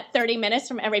that 30 minutes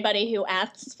from everybody who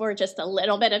asks for just a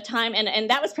little bit of time, and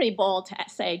that was pretty bold to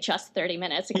say just 30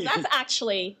 minutes, because that's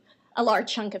actually a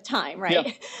large chunk of time, right?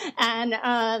 Yeah. And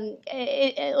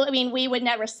I mean, we would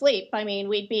never sleep. I mean,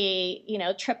 we'd be,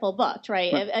 triple booked,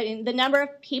 right? I mean, the number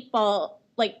of people,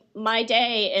 like my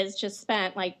day is just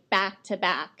spent like back to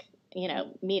back,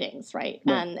 meetings, right?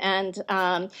 And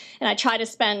I try to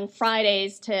spend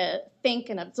Fridays to think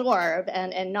and absorb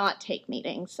and not take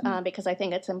meetings because I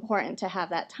think it's important to have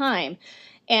that time.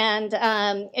 And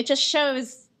it just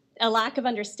shows a lack of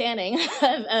understanding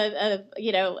of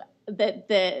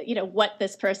what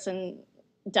this person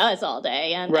does all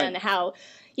day and how,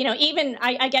 even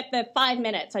I get the 5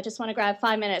 minutes. I just want to grab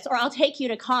 5 minutes, or I'll take you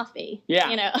to coffee. Yeah.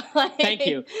 Thank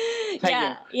you. Thank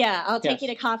you. Yeah. I'll take you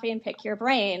to coffee and pick your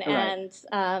brain. Right.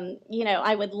 And,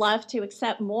 I would love to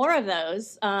accept more of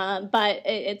those, but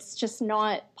it's just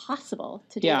not possible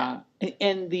to do that.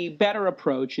 And the better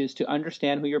approach is to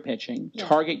understand who you're pitching,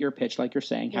 target your pitch, like you're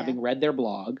saying, having read their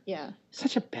blog. Yeah.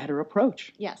 Such a better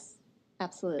approach. Yes,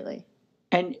 absolutely.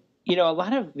 And, a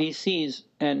lot of VCs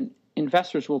and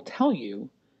investors will tell you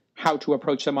how to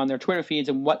approach them on their Twitter feeds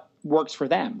and what works for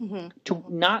them. To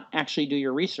not actually do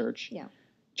your research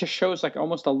just shows like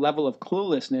almost a level of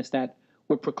cluelessness that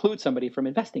would preclude somebody from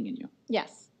investing in you.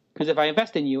 Yes. Because if I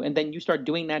invest in you and then you start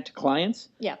doing that to clients,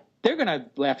 they're going to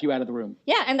laugh you out of the room.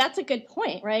 Yeah, and that's a good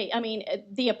point, right? I mean,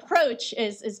 the approach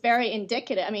is very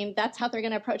indicative. I mean, that's how they're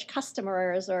going to approach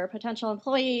customers or potential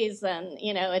employees, and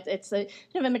it's a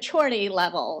kind of a maturity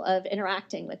level of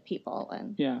interacting with people.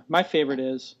 And my favorite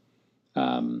is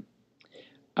I'm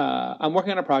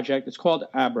working on a project. It's called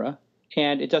Abra,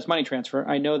 and it does money transfer.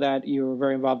 I know that you were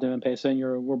very involved in M-Pesa, and you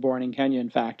were born in Kenya,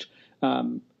 in fact.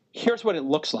 Here's what it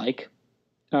looks like.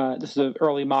 This is an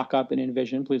early mock-up in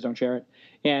InVision. Please don't share it.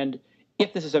 And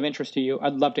if this is of interest to you,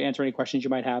 I'd love to answer any questions you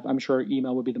might have. I'm sure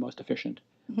email would be the most efficient.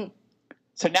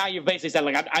 So now you've basically said,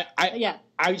 like,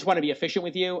 I just want to be efficient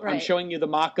with you. Right. I'm showing you the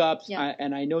mock-ups,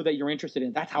 and I know that you're interested in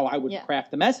it. That's how I would craft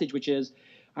the message, which is,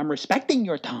 I'm respecting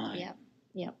your time.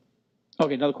 Yeah.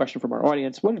 Okay, another question from our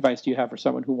audience. What advice do you have for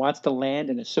someone who wants to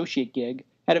land an associate gig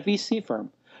at a VC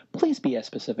firm? Please be as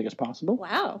specific as possible.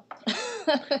 Wow.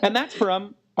 And that's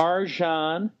from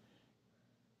Arjan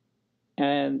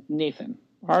and Nathan.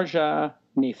 Arja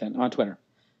Nathan on Twitter.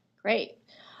 Great.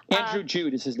 Andrew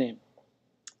Jude is his name.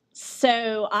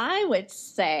 So I would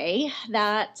say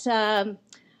that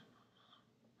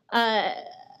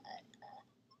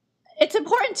It's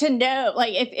important to know,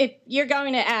 like, if you're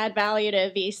going to add value to a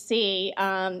VC,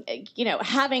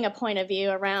 having a point of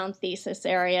view around thesis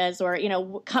areas or,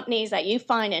 companies that you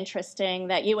find interesting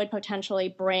that you would potentially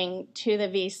bring to the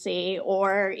VC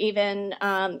or even,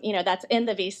 that's in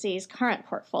the VC's current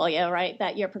portfolio, right,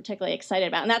 that you're particularly excited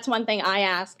about. And that's one thing I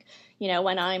ask,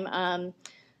 when I'm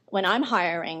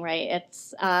hiring, right,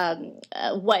 it's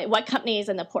what companies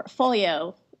in the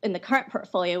portfolio, in the current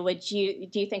portfolio, do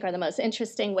you think are the most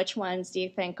interesting? Which ones do you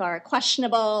think are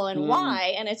questionable, and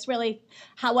why? And it's really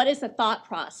what is the thought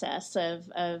process of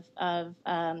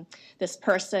this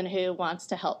person who wants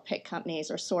to help pick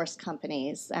companies or source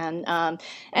companies? And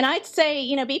I'd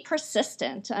say be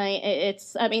persistent.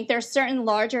 There's certain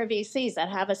larger VCs that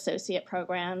have associate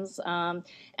programs,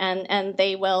 and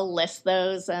they will list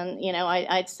those. And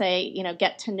I'd say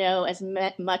get to know as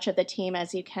much of the team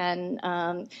as you can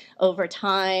over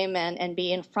time. And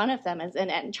be in front of them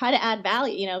and try to add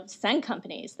value, send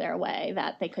companies their way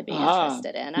that they could be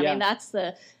interested in. I mean, that's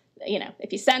the,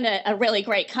 if you send a really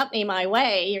great company my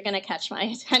way, you're going to catch my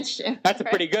attention. That's a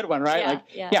pretty good one, right?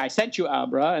 I sent you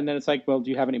Abra, and then it's like, well,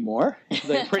 do you have any more? It's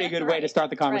a pretty good way to start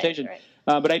the conversation. Right.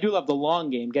 But I do love the long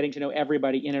game, getting to know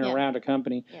everybody in and around a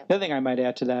company. Yeah. The other thing I might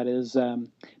add to that is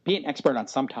be an expert on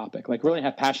some topic, like really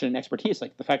have passion and expertise,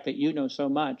 like the fact that you know so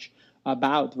much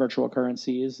about virtual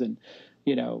currencies and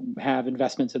have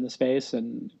investments in the space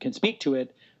and can speak to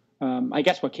it. I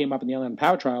guess what came up in the Alien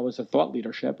Power trial was the thought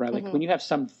leadership, right? Like when you have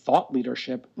some thought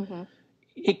leadership,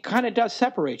 it kind of does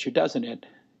separate you, doesn't it?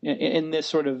 In this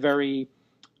sort of very,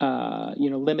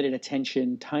 limited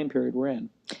attention time period we're in.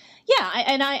 Yeah,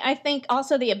 I think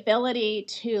also the ability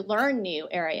to learn new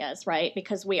areas, right?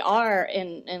 Because we are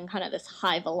in kind of this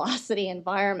high velocity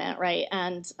environment, right?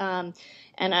 And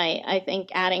I think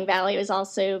adding value is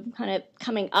also kind of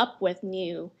coming up with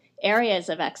new areas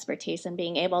of expertise and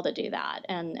being able to do that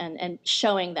and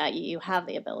showing that you have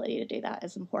the ability to do that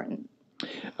is important.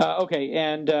 Okay,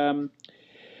 and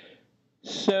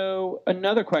so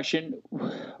another question,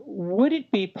 would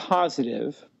it be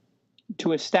positive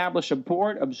to establish a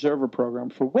board observer program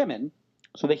for women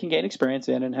so they can gain experience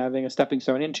in and having a stepping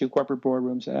stone into corporate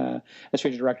boardrooms as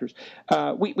strategic directors?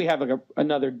 We have like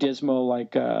another dismal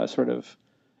sort of,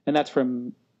 and that's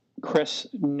from Chris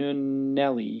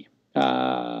Nunelli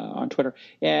on Twitter.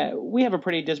 We have a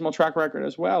pretty dismal track record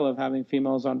as well of having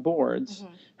females on boards.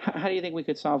 How do you think we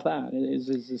could solve that? Is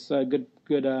this a good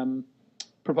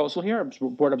proposal here?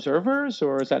 Board observers,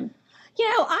 or is that?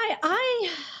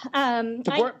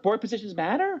 Board positions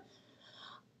matter?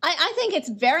 I think it's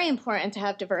very important to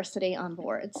have diversity on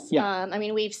boards. Yeah.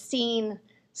 We've seen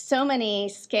so many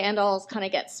scandals kind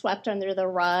of get swept under the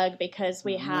rug because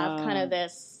we have kind of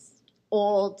this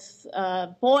old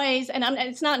boys, and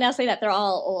it's not necessarily that they're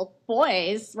all old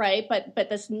boys, right? But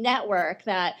this network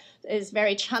that is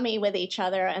very chummy with each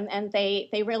other, and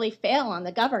they really fail on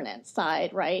the governance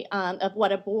side, right? Of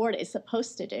what a board is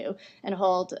supposed to do and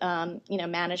hold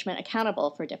management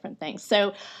accountable for different things.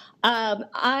 So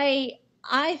I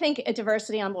think a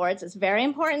diversity on boards is very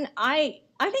important. I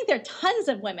think there are tons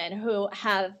of women who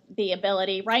have the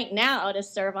ability right now to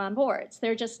serve on boards.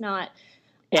 They're just not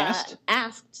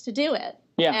asked to do it.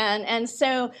 Yeah. And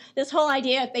so this whole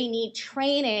idea if they need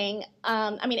training,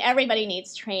 everybody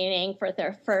needs training for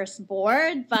their first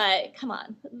board, but come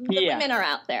on, the women are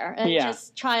out there, and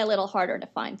just try a little harder to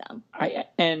find them.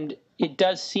 And it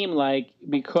does seem like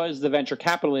because the venture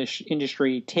capital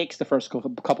industry takes the first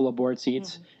couple of board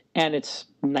seats, and it's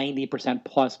 90%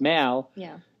 plus male,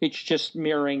 it's just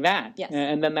mirroring that. Yes.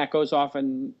 And then that goes off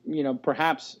and,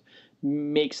 perhaps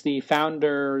makes the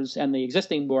founders and the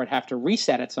existing board have to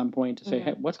reset at some point to say,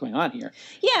 hey, what's going on here?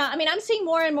 Yeah, I'm seeing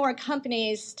more and more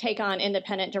companies take on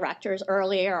independent directors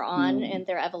earlier on in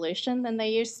their evolution than they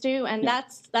used to, and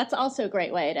that's also a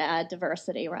great way to add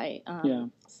diversity, right?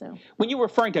 So when are you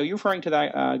referring to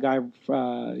that guy,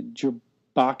 Jabakish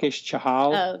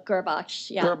Chahal? Oh, Gurbachev,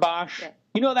 yeah. Gurbachev. Yeah.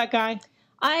 You know that guy?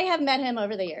 I have met him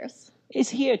over the years. Is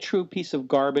he a true piece of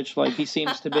garbage like he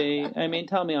seems to be?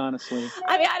 Tell me honestly.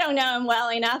 I don't know him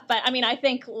well enough, but I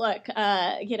think, look,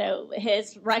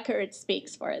 his record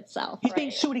speaks for itself. He's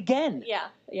being sued again.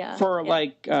 Yeah. For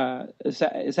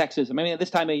sexism. This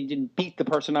time he didn't beat the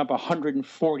person up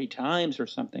 140 times or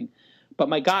something. But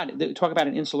my God, talk about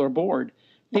an insular board.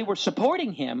 They were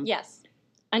supporting him. Yes.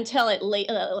 Until it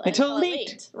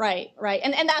leaked. Right.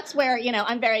 And that's where,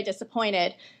 I'm very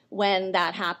disappointed when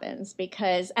that happens,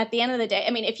 because at the end of the day,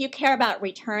 if you care about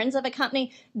returns of a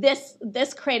company, this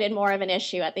created more of an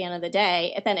issue at the end of the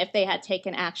day than if they had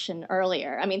taken action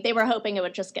earlier. They were hoping it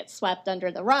would just get swept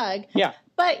under the rug. Yeah.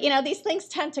 But, these things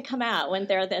tend to come out when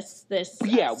they're this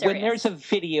serious. When there's a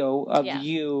video of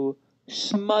you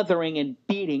smothering and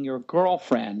beating your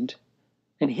girlfriend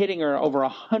and hitting her over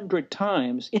 100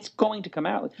 times, it's going to come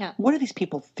out. Yeah. What are these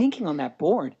people thinking on that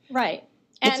board? Right.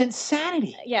 It's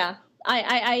insanity. Yeah.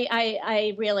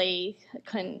 I really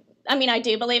couldn't. I mean, I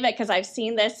do believe it because I've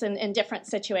seen this in different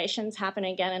situations happen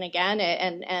again and again,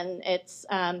 and it's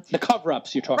the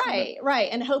cover-ups you're talking about. Right,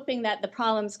 and hoping that the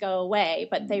problems go away,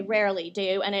 but they rarely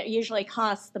do, and it usually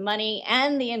costs the money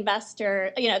and the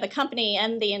investor, the company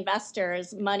and the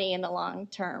investors money in the long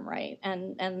term, right?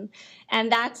 And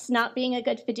that's not being a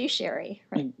good fiduciary,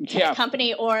 right? Yeah. The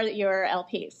company or your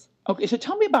LPs. Okay, so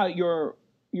tell me about your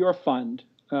fund,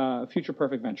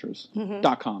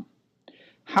 futureperfectventures.com.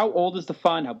 How old is the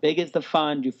fund? How big is the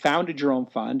fund? You founded your own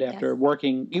fund after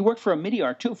working. You worked for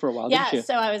Mediar too for a while, didn't you? Yeah,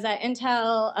 so I was at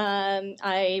Intel.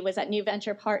 I was at New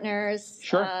Venture Partners.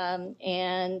 Sure.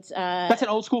 And that's an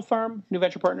old school firm, New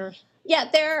Venture Partners?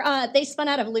 Yeah, they spun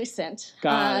out of Lucent.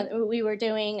 Got it. We were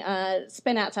doing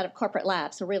spin outs out of corporate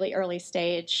labs, so really early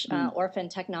stage orphan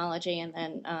technology, and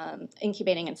then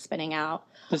incubating and spinning out.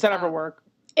 Does that ever work?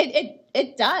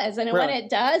 It does, and really? when it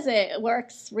does, it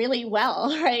works really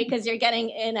well, right? Because you're getting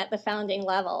in at the founding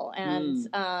level, and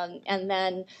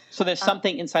then so there's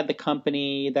something inside the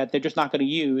company that they're just not going to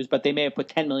use, but they may have put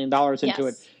 $10 million into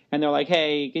it, and they're like,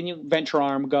 "Hey, can you venture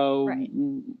arm go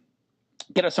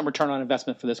get us some return on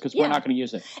investment for this because we're not going to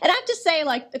use it." And I have to say,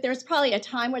 like, there's probably a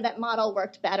time where that model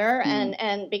worked better,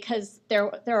 and because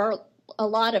there are a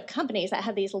lot of companies that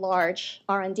have these large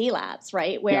R&D labs,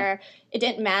 right, where it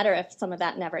didn't matter if some of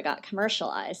that never got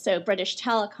commercialized. So British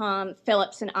Telecom,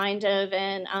 Philips and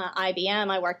Eindhoven, IBM,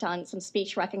 I worked on some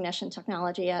speech recognition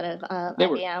technology out of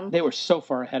IBM. They were so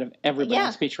far ahead of everybody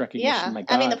in speech recognition. Yeah, My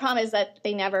God. I mean, the problem is that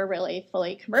they never really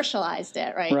fully commercialized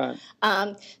it, right? Right.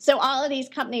 So all of these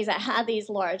companies that had these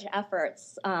large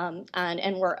efforts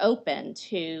and were open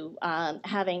to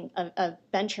having a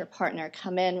venture partner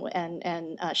come in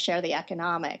and share the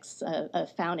economics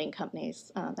of founding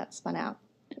companies that spun out.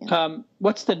 Yeah.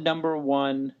 What's the number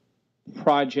one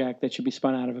project that should be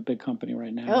spun out of a big company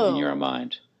right now in your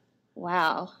mind?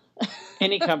 Wow.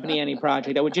 Any company, any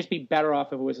project that would just be better off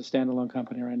if it was a standalone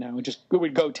company right now. It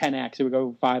would go 10x, it would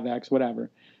go 5x, whatever.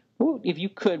 If you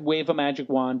could wave a magic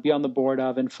wand, be on the board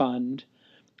of and fund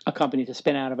a company to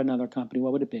spin out of another company,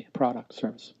 what would it be? Product,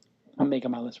 service? I'm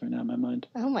making my list right now in my mind.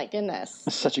 Oh my goodness.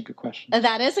 That's such a good question.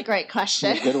 That is a great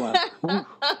question. That's a good one.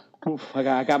 Oof,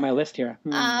 I got my list here.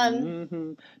 I don't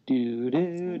know.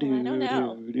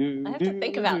 I have to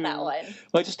think about that one.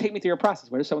 Well, just take me through your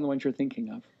process. What are some of the ones you're thinking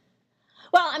of?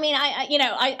 Well, I mean,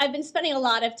 I've been spending a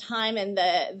lot of time in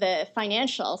the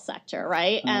financial sector,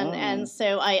 right? And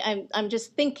so I'm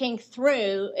just thinking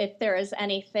through if there is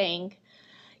anything,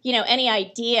 any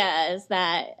ideas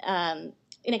that.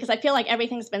 Because I feel like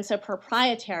everything's been so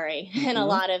proprietary in a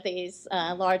lot of these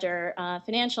larger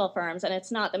financial firms, and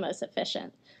it's not the most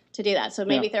efficient to do that. So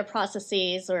maybe there are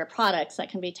processes or products that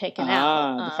can be taken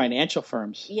out. The financial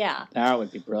firms. Yeah. That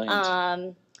would be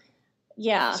brilliant.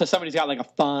 Yeah. So somebody's got like a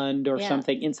fund or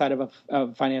something inside of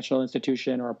a financial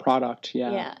institution or a product.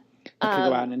 Yeah. Yeah. That could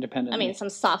go out independently. I mean,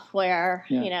 some software,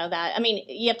 you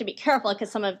have to be careful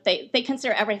because they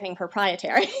consider everything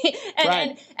proprietary.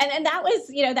 and that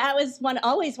was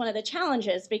always one of the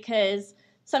challenges because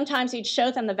sometimes you'd show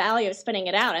them the value of spinning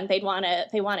it out and they want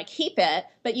to keep it,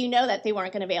 but that they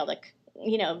weren't going to be able to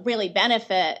really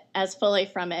benefit as fully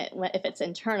from it if it's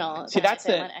internal. See, that's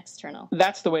external.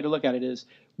 That's the way to look at it is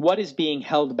what is being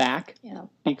held back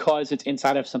because it's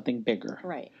inside of something bigger.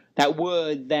 Right. That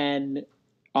would then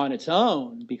on its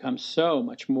own become so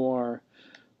much more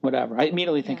whatever. I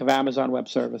immediately think of Amazon Web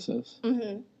Services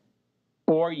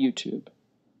or YouTube.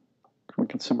 I'm a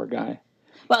consumer guy.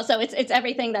 Well, so it's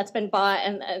everything that's been bought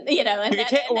and then you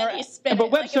spin but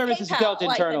it. Web like Services is built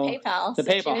internal. Like the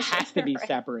PayPal has to be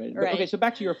separated. Right. Okay, so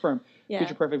back to your firm, Yeah.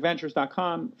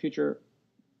 futureperfectventures.com,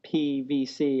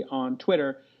 futurepvc on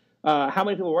Twitter. How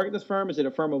many people work at this firm? Is it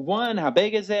a firm of one? How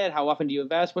big is it? How often do you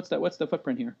invest? What's the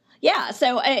footprint here? Yeah,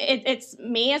 so it's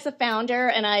me as a founder,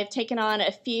 and I've taken on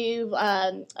a few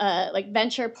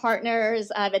venture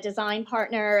partners. I have a design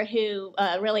partner who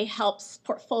really helps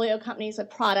portfolio companies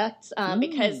with products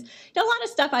because a lot of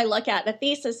stuff I look at, the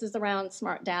thesis is around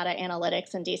smart data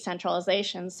analytics and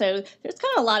decentralization. So there's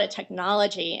kind of a lot of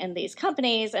technology in these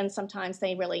companies, and sometimes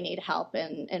they really need help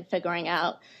in figuring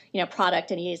out product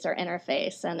and user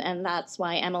interface, and that's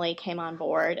why Emily came on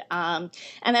board. And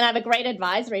then I have a great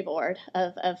advisory board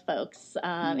of folks,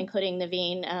 including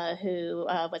Naveen, who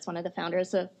was one of the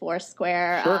founders of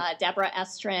Foursquare, Deborah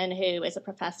Estrin, who is a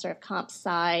professor of comp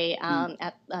sci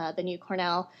at the New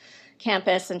Cornell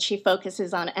campus, and she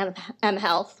focuses on M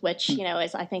Health, which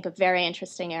is, I think, a very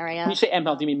interesting area. When you say M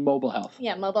Health, you mean mobile health?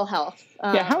 Yeah, mobile health.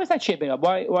 How is that shaping up?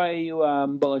 Why are you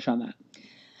bullish on that?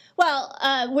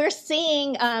 Well, we're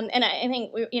seeing, and I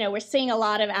think we're seeing a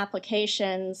lot of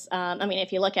applications. I mean,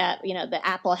 if you look at the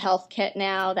Apple Health Kit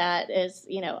now, that is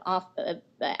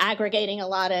aggregating a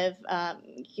lot of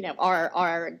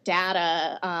our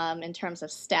data in terms of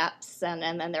steps,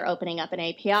 and then they're opening up an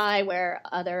API where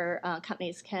other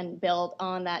companies can build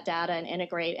on that data and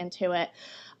integrate into it.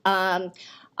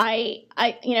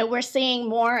 We're seeing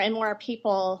more and more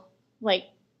people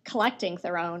collecting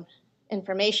their own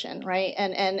information, right?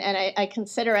 And I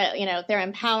consider it, they're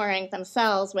empowering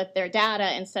themselves with their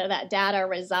data instead of that data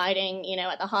residing,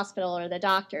 at the hospital or the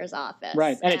doctor's office.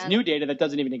 Right, and it's new data that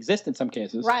doesn't even exist in some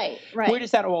cases. Right. Where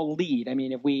does that all lead? I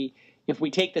mean, if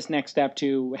we take this next step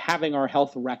to having our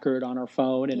health record on our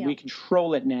phone and we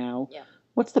control it now,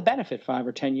 what's the benefit 5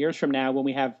 or 10 years from now when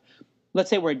we have, let's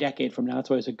say we're a decade from now,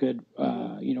 it's always a good,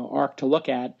 arc to look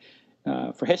at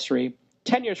for history.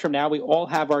 10 years from now, we all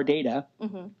have our data.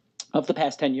 Of the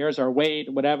past 10 years, our weight,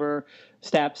 whatever,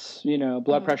 steps,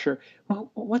 blood pressure.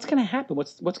 Well, what's going to happen?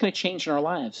 What's going to change in our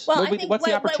lives? Well, I think what's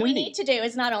the opportunity? What we need to do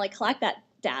is not only collect that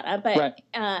data, but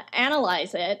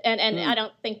analyze it. And I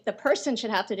don't think the person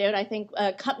should have to do it. I think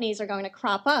companies are going to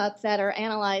crop up that are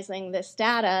analyzing this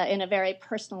data in a very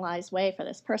personalized way for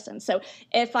this person. So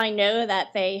if I know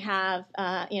that they have,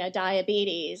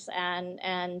 diabetes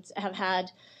and have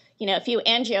had a few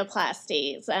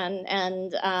angioplasties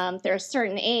and they're a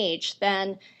certain age,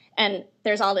 then and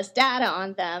there's all this data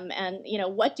on them, and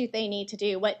what do they need to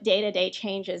do? What day-to-day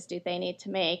changes do they need to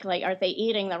make? Are they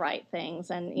eating the right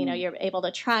things? And you're able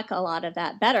to track a lot of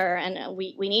that better, and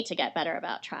we need to get better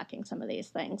about tracking some of these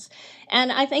things.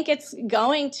 And I think it's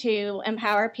going to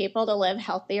empower people to live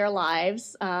healthier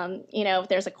lives.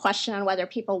 There's a question on whether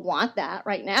people want that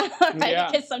right now,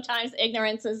 right? Because sometimes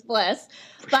ignorance is bliss.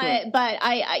 But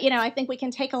I think we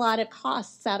can take a lot of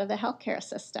costs out of the healthcare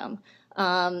system.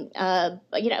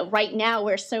 Right now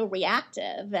we're so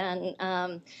reactive, and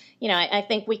I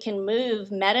think we can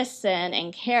move medicine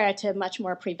and care to a much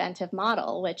more preventive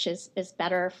model, which is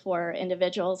better for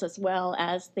individuals as well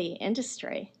as the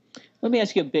industry. Let me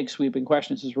ask you a big sweeping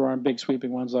question, since we're on big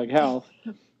sweeping ones like health.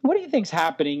 What do you think's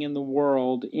happening in the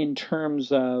world in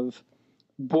terms of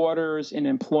borders and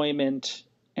employment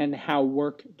and how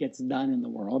work gets done in the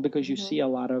world? Because you see a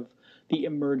lot of the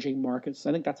emerging markets.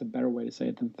 I think that's a better way to say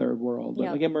it than third world.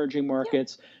 But like emerging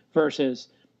markets versus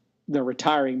the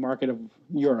retiring market of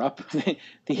Europe,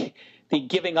 the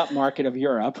giving up market of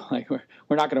Europe. Like we're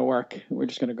not going to work. We're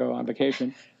just going to go on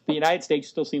vacation. The United States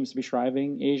still seems to be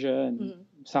thriving. Asia and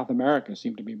South America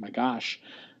seem to be, my gosh,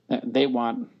 they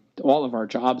want all of our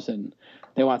jobs and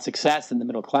they want success in the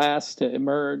middle class to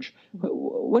emerge.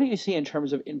 What do you see in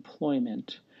terms of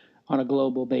employment on a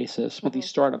global basis with these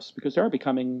startups? Because they are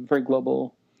becoming very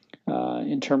global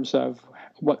in terms of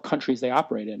what countries they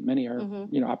operate in. Many are,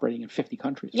 operating in 50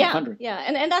 countries, 100. Yeah,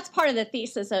 and that's part of the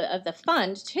thesis of the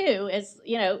fund too. Is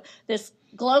this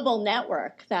global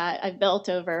network that I've built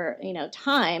over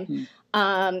time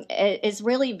is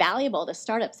really valuable to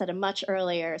startups at a much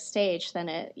earlier stage than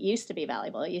it used to be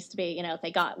valuable. It used to be,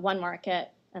 they got one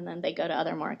market and then they go to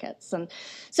other markets. And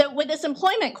so with this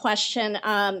employment question,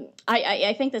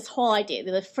 I think this whole idea,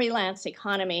 the freelance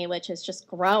economy, which is just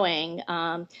growing,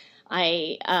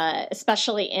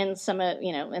 especially in some of,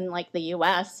 in like the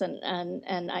U.S.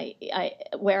 and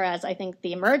whereas I think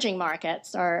the emerging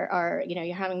markets are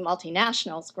you're having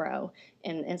multinationals grow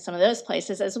in some of those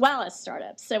places as well as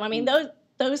startups. So I mean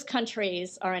those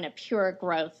countries are in a pure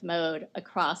growth mode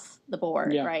across the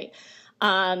board, right?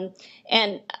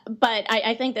 But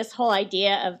I think this whole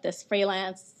idea of this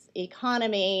freelance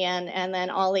economy and then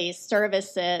all these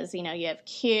services, you have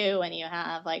Q and you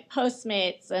have like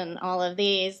Postmates and all of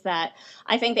these that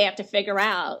I think they have to figure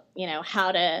out,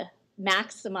 how to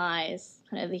maximize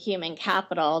kind of the human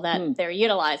capital that they're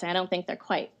utilizing. I don't think they're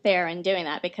quite there in doing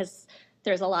that because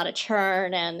there's a lot of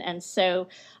churn. And so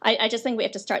I just think we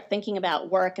have to start thinking about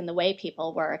work and the way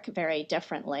people work very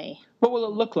differently. What will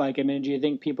it look like? I mean, do you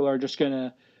think people are just going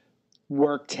to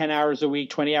work 10 hours a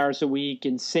week, 20 hours a week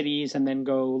in cities and then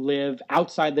go live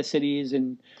outside the cities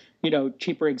in,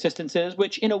 cheaper existences,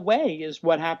 which in a way is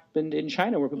what happened in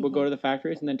China, where people go to the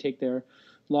factories and then take their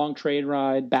long trade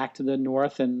ride back to the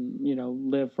north and,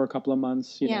 live for a couple of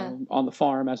months, on the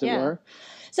farm, as it were?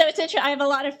 So it's interesting. I have a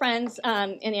lot of friends,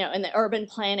 in the urban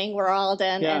planning world,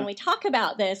 and we talk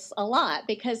about this a lot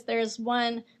because there's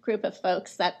one group of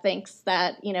folks that thinks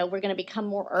that we're going to become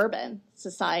more urban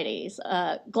societies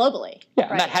globally. Yeah,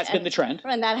 right? And that has been the trend.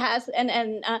 And that has,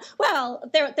 well,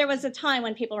 there was a time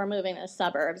when people were moving to the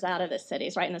suburbs out of the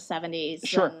cities, right in the 70s.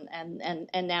 Sure.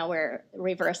 And now we're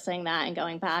reversing that and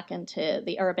going back into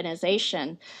the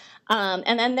urbanization.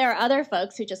 And then there are other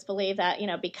folks who just believe that,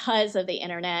 because of the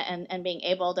internet and being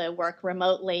able to work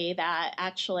remotely, that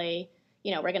actually,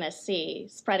 we're going to see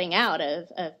spreading out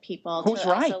of people Who's to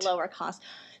right? also lower costs.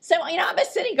 So, I'm a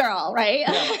city girl, right?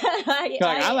 Yeah.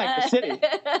 I like the city.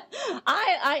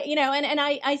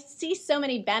 I see so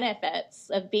many benefits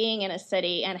of being in a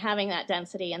city and having that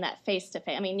density and that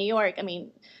face-to-face. I mean, New York, I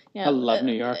love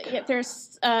New York.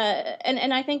 There's,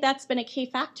 and I think that's been a key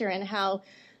factor in how,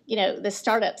 the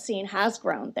startup scene has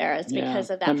grown there is because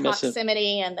of that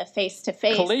proximity and the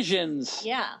face-to-face. Collisions.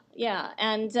 Yeah.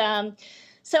 And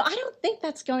so I don't think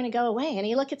that's going to go away. And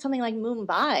you look at something like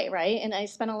Mumbai, right? And I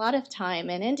spent a lot of time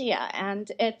in India,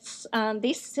 and it's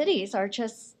these cities are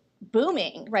just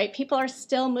booming, right? People are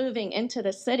still moving into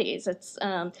the cities. It's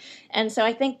and so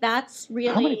I think that's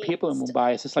really. How many people in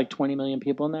Mumbai? Is this like 20 million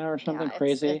people now or something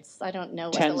crazy? I don't know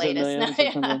what Tens the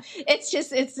latest. It's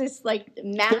just like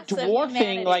massive. They're dwarfing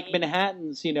humanity. like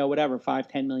Manhattan's,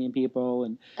 5-10 million people,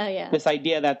 and this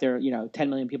idea that there, 10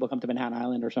 million people come to Manhattan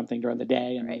Island or something during the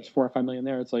day, and there's 4 or 5 million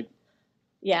there. It's like.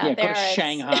 Go to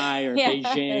Shanghai or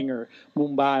Beijing or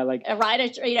Mumbai. Like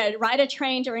ride a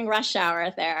train during rush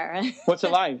hour there. What's it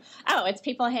like? Oh, it's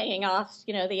people hanging off,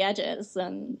 the edges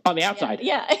and on the outside.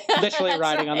 Yeah, literally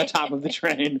riding on the top of the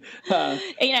train.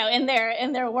 In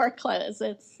their work clothes.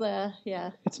 It's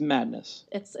It's madness.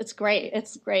 It's great.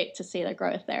 It's great to see the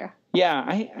growth there. Yeah,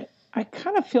 I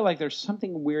kind of feel like there's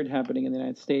something weird happening in the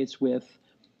United States with,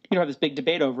 have this big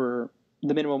debate over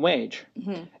the minimum wage.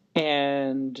 Mm-hmm.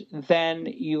 And then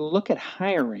you look at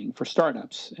hiring for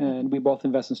startups, and we both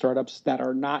invest in startups that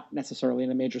are not necessarily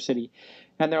in a major city.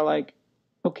 And they're like,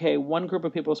 okay, one group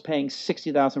of people is paying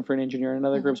 $60,000 for an engineer, and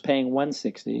another group's paying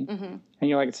 $160,000. Mm-hmm. And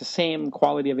you're like, it's the same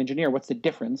quality of engineer. What's the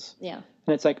difference? Yeah.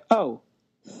 And it's like,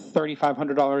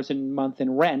 $3,500 a month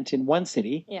in rent in one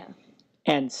city. Yeah.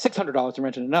 And $600 in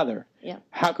rent in another. Yeah.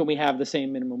 How can we have the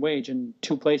same minimum wage in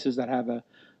two places that have a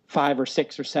 5 or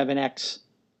 6 or 7x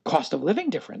cost of living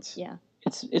difference? Yeah.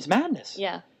 It's madness.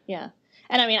 Yeah.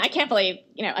 And I can't believe,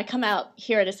 I come out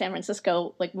here to San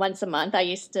Francisco like once a month. I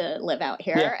used to live out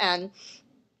here, and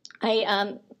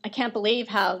I can't believe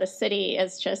how the city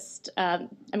is just,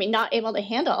 not able to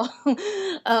handle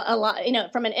a lot,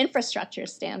 from an infrastructure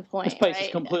standpoint. This place right?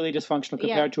 is completely dysfunctional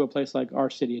compared to a place like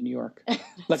our city in New York,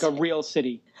 like a real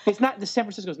city. It's not. The San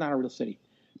Francisco is not a real city.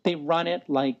 They run it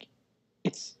like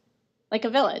it's like a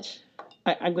village.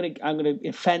 I'm gonna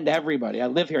offend everybody. I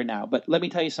live here now, but let me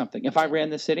tell you something. If I ran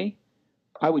this city,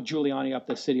 I would Giuliani up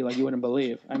this city like you wouldn't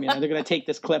believe. They're going to take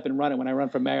this clip and run it when I run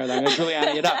for mayor. They're going to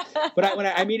Giuliani it up. But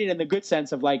I mean it in the good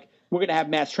sense of like, we're going to have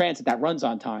mass transit that runs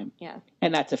on time. Yeah.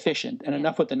 And that's efficient. And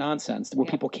enough with the nonsense where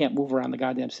people can't move around the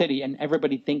goddamn city. And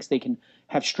everybody thinks they can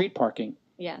have street parking.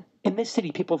 Yeah. In this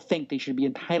city, people think they should be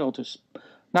entitled to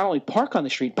not only park on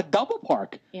the street, but double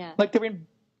park. Yeah. Like they're in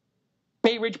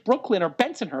Bay Ridge, Brooklyn, or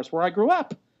Bensonhurst, where I grew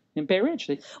up. In Bay Ridge.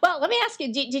 Well, let me ask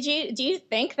you: do you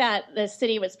think that the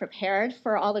city was prepared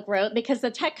for all the growth? Because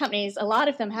the tech companies, a lot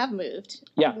of them have moved.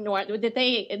 Yeah. North. Did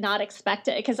they not expect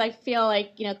it? Because I feel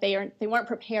like they weren't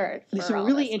prepared. It's a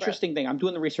really interesting thing. I'm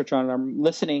doing the research on it. I'm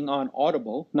listening on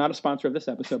Audible, not a sponsor of this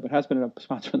episode, but has been a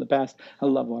sponsor in the past. I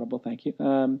love Audible. Thank you.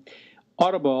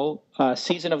 Audible,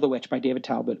 Season of the Witch by David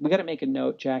Talbot. We got to make a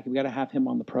note, Jackie. We got to have him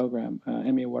on the program.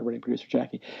 Emmy Award-winning producer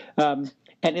Jackie.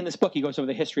 And in this book, he goes over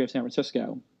the history of San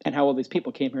Francisco and how all these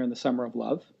people came here in the summer of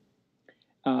love,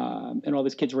 and all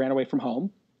these kids ran away from home,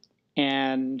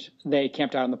 and they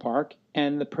camped out in the park.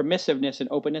 And the permissiveness and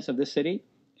openness of this city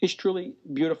is truly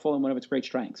beautiful and one of its great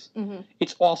strengths. Mm-hmm.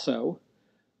 It's also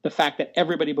the fact that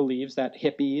everybody believes that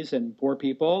hippies and poor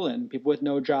people and people with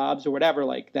no jobs or whatever,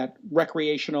 like that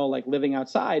recreational, like living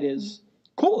outside is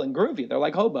cool and groovy. They're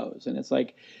like hobos. And it's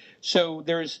like, so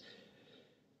there's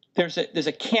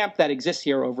a camp that exists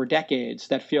here over decades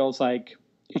that feels like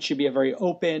it should be a very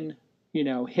open,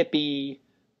 hippie,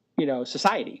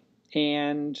 society.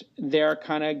 And they're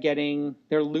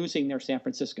they're losing their San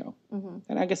Francisco. Mm-hmm.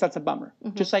 And I guess that's a bummer.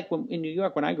 Mm-hmm. Just like in New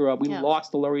York, when I grew up, we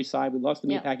lost the Lower East Side. We lost the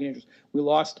meatpacking industry. We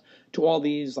lost to all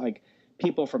these like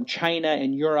people from China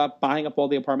and Europe buying up all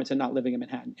the apartments and not living in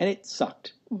Manhattan. And it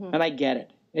sucked. Mm-hmm. And I get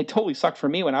it. It totally sucked for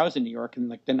me when I was in New York in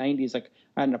like the 90s. Like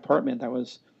I had an apartment that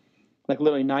was like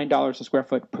literally $9 a square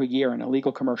foot per year in a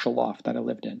legal commercial loft that I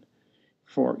lived in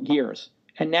for years.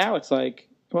 And now it's like,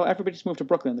 well, everybody just moved to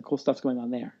Brooklyn. The cool stuff's going on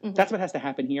there. That's what has to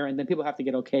happen here. And then people have to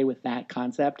get okay with that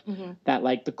concept that,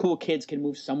 like, the cool kids can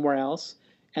move somewhere else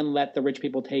and let the rich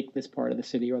people take this part of the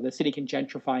city, or the city can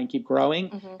gentrify and keep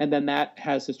growing. And then that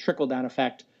has this trickle-down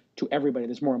effect to everybody.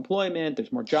 There's more employment,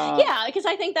 there's more jobs. Yeah, because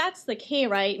I think that's the key,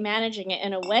 right? Managing it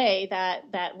in a way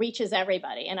that reaches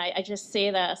everybody. And I just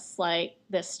see this, like,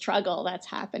 this struggle that's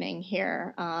happening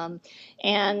here.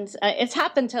 And it's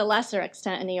happened to a lesser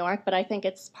extent in New York, but I think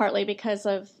it's partly because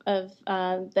of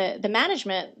the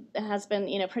management has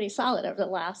been, pretty solid over the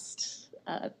last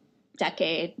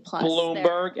decade plus.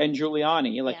 Bloomberg and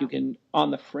Giuliani, like, you can,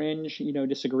 on the fringe,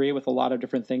 disagree with a lot of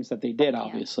different things that they did,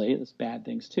 obviously. There's bad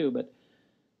things too, but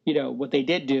what they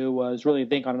did do was really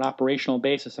think on an operational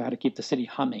basis of how to keep the city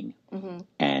humming.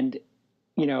 And,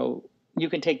 you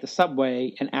can take the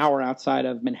subway an hour outside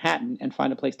of Manhattan and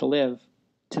find a place to live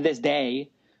to this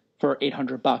day for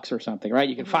 $800 or something, right?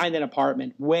 You can find an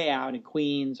apartment way out in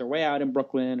Queens or way out in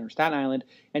Brooklyn or Staten Island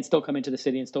and still come into the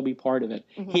city and still be part of it.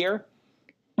 Here,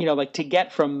 like, to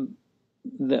get from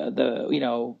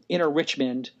the inner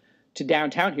Richmond to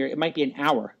downtown here, it might be an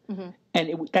hour.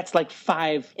 And that's like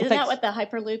 5. Isn't that what the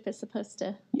Hyperloop is supposed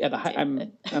to do? I'm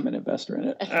an investor in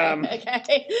it.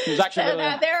 Okay.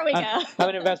 Actually there we go. I'm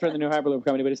an investor in the new Hyperloop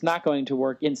company, but it's not going to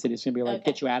work in cities. It's going to be like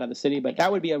get you out of the city. But that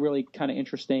would be a really kind of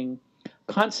interesting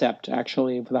concept,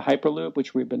 actually, for the Hyperloop,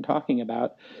 which we've been talking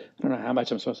about. I don't know how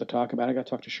much I'm supposed to talk about. I got to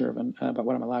talk to Shervin about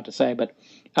what I'm allowed to say. But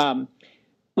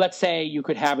let's say you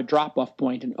could have a drop-off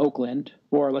point in Oakland,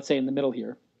 or let's say in the middle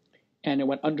here, and it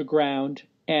went underground.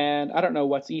 And I don't know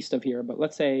what's east of here, but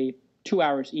let's say 2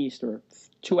 hours east or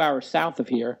 2 hours south of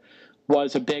here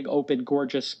was a big, open,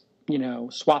 gorgeous,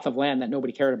 swath of land that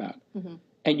nobody cared about.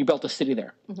 And you built a city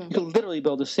there. You could literally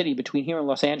build a city between here and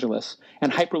Los Angeles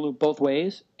and Hyperloop both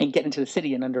ways and get into the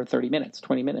city in under 30 minutes,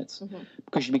 20 minutes,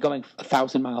 because you'd be going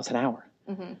 1,000 miles an hour.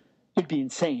 It'd be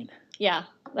insane. Yeah.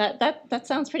 That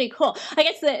sounds pretty cool. I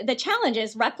guess the challenge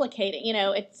is replicating.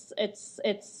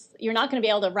 It's you're not going to be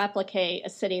able to replicate a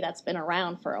city that's been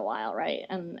around for a while, right?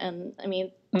 And I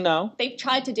mean, no, they've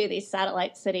tried to do these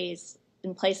satellite cities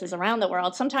in places around the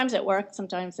world. Sometimes it works,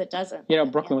 sometimes it doesn't.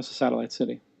 Brooklyn was a satellite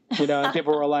city. And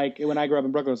people were like, when I grew up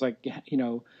in Brooklyn, it was like,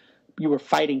 you were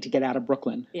fighting to get out of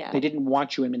Brooklyn. They didn't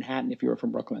want you in Manhattan if you were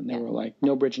from Brooklyn. They were like,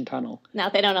 no bridge and tunnel. Now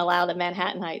they don't allow the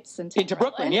Manhattanites into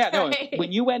Brooklyn. Yeah, no.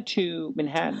 When you went to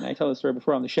Manhattan, I told the story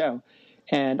before on the show,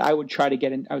 and I would try to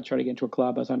get into a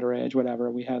club. I was underage,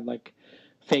 whatever. We had like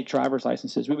fake driver's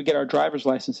licenses. We would get our driver's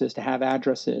licenses to have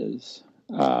addresses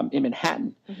in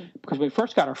Manhattan, because when we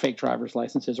first got our fake driver's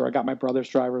licenses, or I got my brother's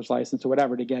driver's license or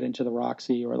whatever to get into the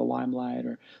Roxy or the Limelight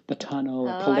or the Tunnel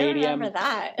or Palladium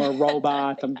or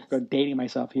Robot. I'm dating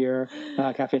myself here.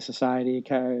 Cafe Society,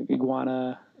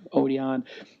 Iguana, Odeon.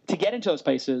 To get into those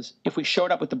places, if we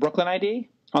showed up with the Brooklyn ID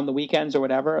on the weekends or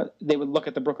whatever, they would look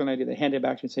at the Brooklyn ID, they hand it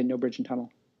back to you and say, no bridge and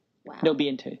tunnel. Wow. No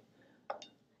B&T.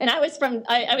 And I was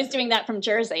doing that from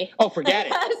Jersey. Oh, forget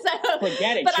it.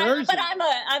 Forget it. Jersey. But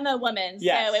I'm a woman,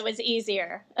 so it was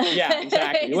easier. Yeah,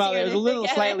 exactly. Well, it was a little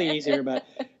slightly easier, but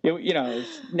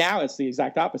now it's the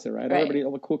exact opposite, right?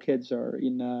 All the cool kids are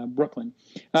in Brooklyn.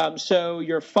 So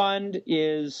your fund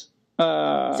is. So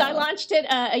I launched it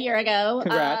a year ago.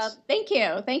 Congrats. Thank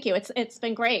you. It's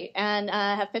been great, and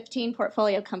I have 15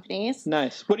 portfolio companies.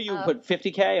 Nice. What do you put?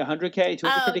 50K, 100K,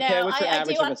 250K? No, What's your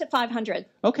average? I do up to 500.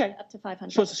 Okay. Up to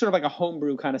 500. So it's sort of like a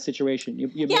homebrew kind of situation.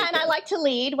 And I like to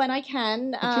lead when I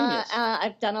can.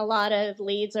 I've done a lot of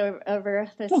leads over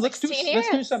the 16 years.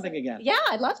 Let's do something again. Yeah,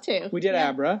 I'd love to. We did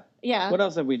Abra. Yeah. What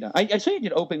else have we done? I saw you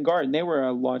did Open Garden. They were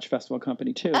a launch festival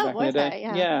company too back in the day.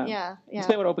 Yeah.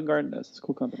 Explain what Open Garden does. It's a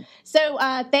cool company. So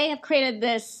they have created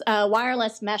this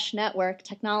wireless mesh network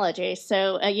technology.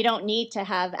 So you don't need to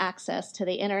have access to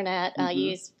the internet.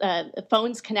 Use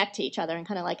phones connect to each other in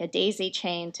kind of like a daisy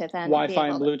chain to then Wi-Fi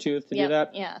and Bluetooth to do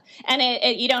that. Yeah,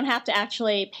 and you don't have to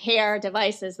actually pair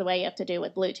devices the way you have to do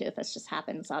with Bluetooth. This just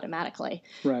happens automatically.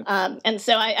 Right. And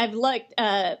so I've looked.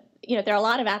 There are a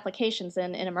lot of applications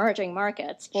in emerging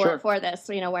markets for this,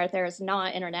 where there's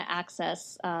not internet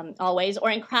access always, or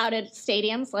in crowded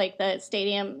stadiums like the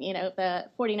stadium, the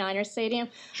 49ers stadium.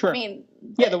 Sure. I mean,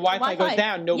 the Wi-Fi goes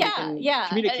down, nobody can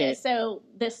communicate. So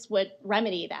this would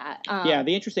remedy that.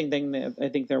 The interesting thing that I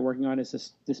think they're working on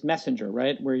is this messenger,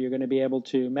 right, where you're going to be able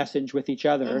to message with each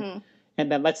other.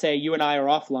 And then let's say you and I are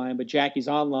offline, but Jackie's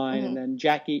online, and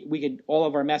then all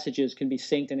of our messages can be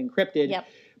synced and encrypted. Yep.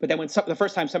 But then the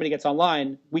first time somebody gets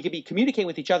online, we could be communicating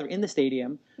with each other in the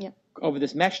stadium over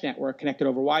this mesh network connected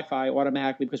over Wi-Fi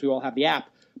automatically because we all have the app.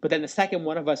 But then the second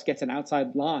one of us gets an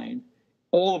outside line,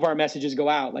 all of our messages go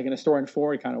out like in a store and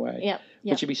forward kind of way. Yep.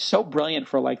 Which would be so brilliant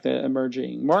for like the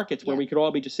emerging markets where we could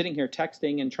all be just sitting here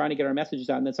texting and trying to get our messages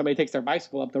out, and then somebody takes their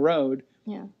bicycle up the road,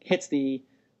 hits the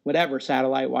whatever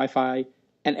satellite Wi-Fi,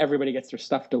 and everybody gets their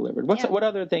stuff delivered. What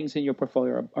other things in your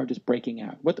portfolio are just breaking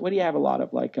out? What do you have a lot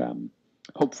of like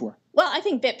hope for? Well, I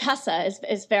think BitPesa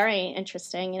is very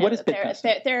interesting. What is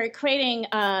BitPesa? They're creating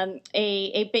a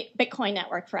Bitcoin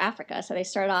network for Africa. So they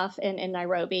start off in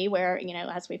Nairobi, where,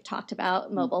 as we've talked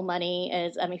about, mobile money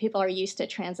is, people are used to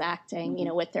transacting,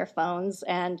 with their phones.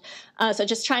 And so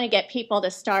just trying to get people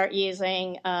to start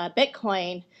using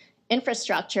Bitcoin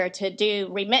infrastructure to do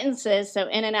remittances, so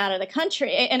in and out of the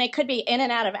country, and it could be in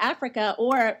and out of Africa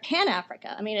or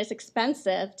Pan-Africa. It's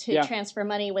expensive to transfer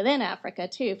money within Africa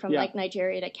too, from like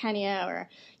Nigeria to Kenya, or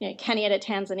Kenya to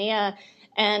Tanzania,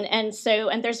 and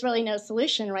there's really no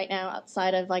solution right now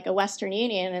outside of like a Western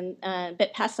Union, and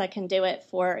BitPesa can do it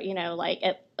for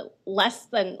less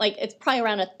than, it's probably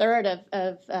around a third of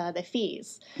the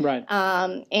fees. Right.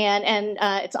 And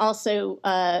it's also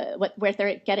where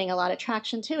they're getting a lot of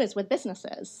traction too is with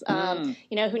businesses, who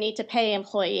need to pay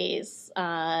employees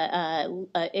in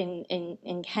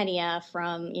Kenya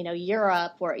from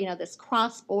Europe, or this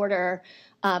cross-border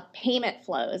payment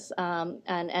flows,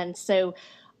 and so.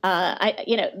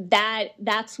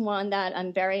 That's one that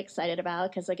I'm very excited about,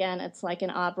 because again, it's like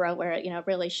an Abra where,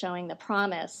 really showing the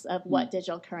promise of what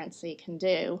digital currency can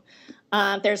do.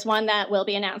 There's one that will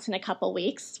be announced in a couple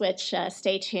weeks, which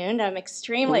stay tuned. I'm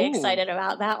extremely excited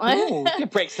about that one. You can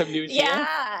break some news here.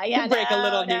 Yeah. Break a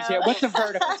little news here. What's the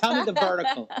vertical? Tell me the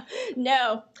vertical.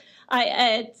 No.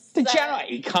 It's the general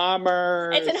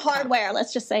e-commerce. It's in hardware.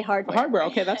 Let's just say hardware. Hardware.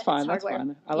 Okay, that's fine. That's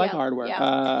fine. I like hardware.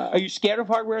 Yeah. Are you scared of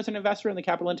hardware as an investor and the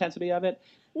capital intensity of it?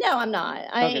 No, I'm not.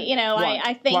 Okay.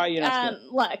 I think. Why are you not scared?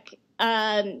 Look,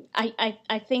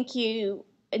 I think you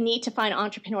need to find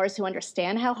entrepreneurs who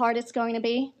understand how hard it's going to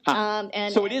be.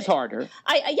 So it is harder.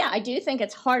 I do think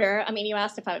it's harder. You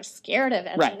asked if I was scared of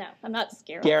it. Right. No, I'm not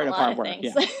scared of a lot hard of work.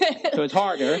 things. Yeah. So it's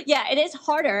harder. Yeah, it is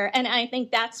harder, and I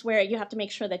think that's where you have to make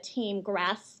sure the team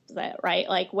grasps it, right?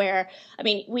 Like where,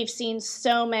 we've seen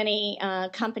so many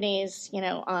companies,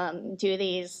 do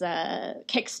these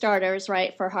Kickstarters,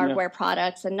 right, for hardware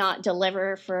products and not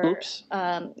deliver for,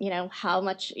 how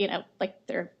much, like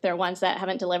they're ones that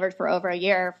haven't delivered for over a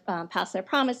year past their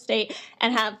promise date,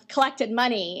 and have collected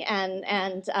money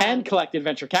and collected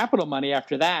venture capital money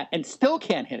after that, and still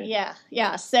can't hit it.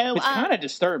 Yeah. So it's kind of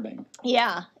disturbing.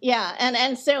 Yeah,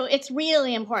 and so it's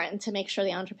really important to make sure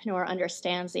the entrepreneur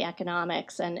understands the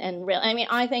economics and really.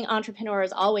 I think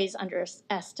entrepreneurs always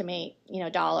underestimate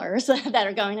dollars that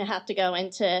are going to have to go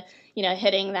into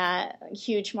hitting that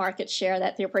huge market share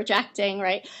that they're projecting,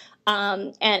 right?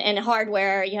 And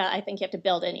hardware, I think you have to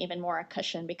build in even more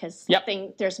cushion, because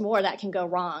there's more that can go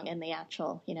wrong in the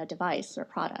actual, device or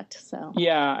product. So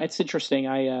it's interesting.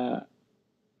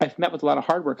 I've met with a lot of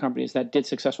hardware companies that did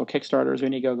successful Kickstarters or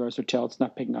Indiegogos or Tilts,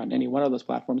 not picking on any one of those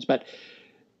platforms, but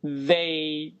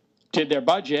they did their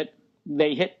budget.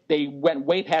 They went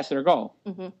way past their goal,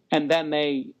 and then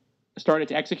they started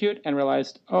to execute and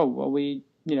realized, oh, well, we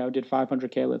did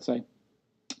 500K, let's say.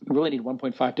 We really need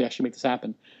 1.5 to actually make this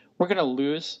happen. We're going to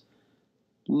lose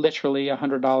literally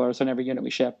 $100 on every unit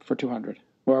we ship for 200,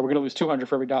 or we're going to lose 200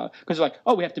 for every dollar, because they're like,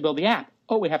 oh, we have to build the app,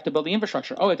 oh, we have to build the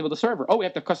infrastructure, oh, we have to build the server, oh, we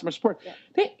have to have customer support.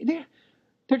 Yeah.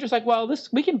 They're just like, well,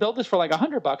 we can build this for like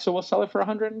 $100, so we'll sell it for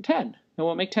 110, and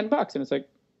we'll make $10. And it's like,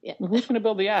 who's going to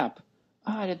build the app?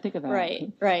 Oh, I didn't think of that.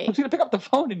 Right. Who's going to pick up the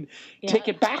phone and take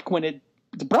it back when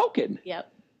it's broken?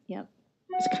 Yep.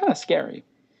 It's kind of scary.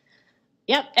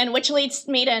 Yep, and which leads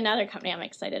me to another company I'm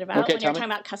excited about. Okay, when you're talking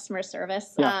about customer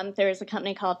service, there's a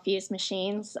company called Fuse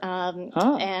Machines, and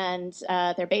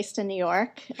they're based in New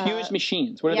York. Fuse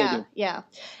Machines, what do they do? Yeah,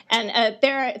 and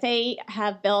they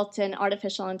have built an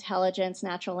artificial intelligence,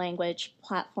 natural language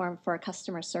platform for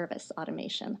customer service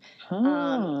automation.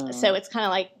 So it's kind of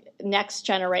like next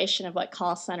generation of what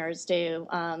call centers do,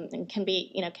 and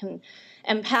can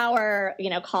empower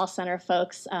call center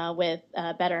folks with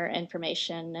better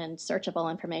information and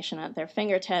searchable information at their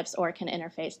fingertips, or can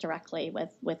interface directly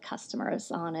with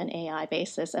customers on an AI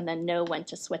basis, and then know when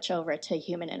to switch over to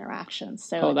human interactions.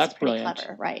 So that's pretty brilliant.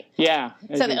 Clever, right? Yeah.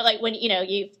 So that, like when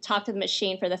you talk to the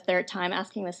machine for the third time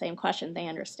asking the same question, they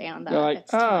understand that like, it's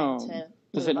time to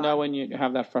does it know when you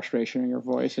have that frustration in your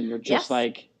voice and you're just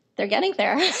like, they're getting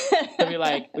there. When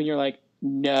you're like,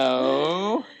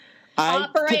 no.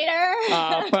 Operator.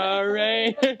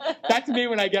 That's me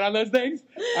when I get on those things.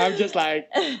 I'm just like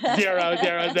 0,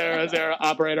 0, 0, 0,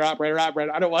 operator.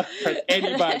 I don't want to press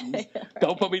any buttons. Right.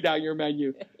 Don't put me down your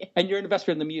menu. And you're an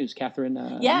investor in the Muse, Catherine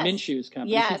Minshew's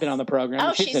company. Yes. She's been on the program.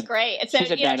 Oh, she's great. So,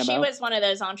 she's a dynamo. She was one of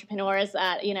those entrepreneurs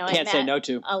that, can't say no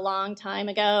to. A long time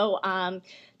ago.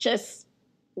 Just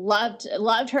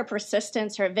loved her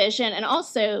persistence, her vision, and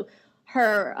also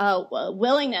her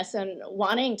willingness and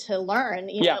wanting to learn,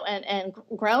 you know, and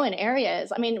grow in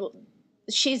areas. I mean,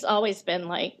 she's always been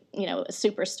like, a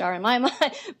superstar in my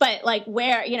mind, but like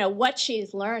where, what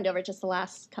she's learned over just the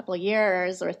last couple of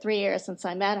years or 3 years since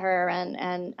I met her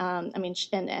and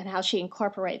how she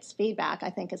incorporates feedback, I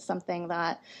think is something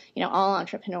that, all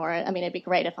entrepreneurs, it'd be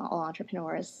great if all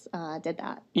entrepreneurs did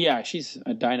that. Yeah, she's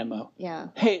a dynamo. Yeah.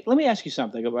 Hey, let me ask you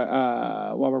something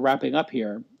about, while we're wrapping up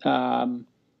here.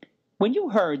 When you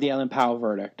heard the Ellen Powell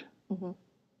verdict, mm-hmm.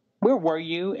 where were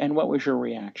you and what was your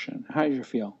reaction? How did you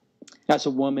feel as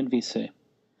a woman VC?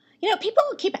 People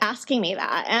keep asking me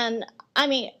that. And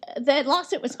the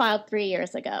lawsuit was filed 3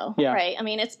 years ago, right?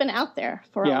 It's been out there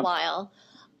for a while.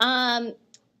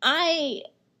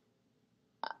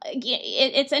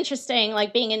 It's interesting,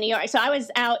 like being in New York. So I was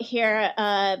out here,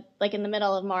 like in the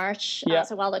middle of March.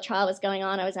 So while the trial was going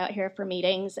on, I was out here for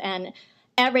meetings and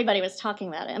everybody was talking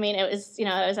about it. It was,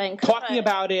 talking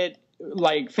about it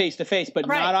like face to face, but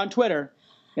not on Twitter.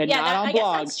 And not on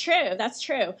blogs. Guess that's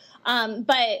true.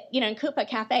 But in Coupa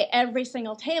Cafe, every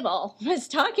single table was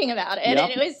talking about it, and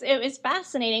it was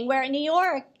fascinating. Where in New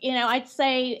York, I'd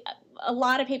say a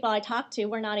lot of people I talked to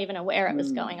were not even aware it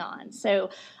was going on. So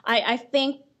I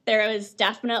think there was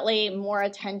definitely more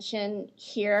attention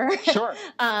here. Sure.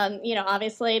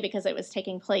 Obviously because it was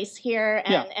taking place here,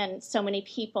 and so many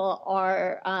people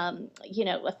are,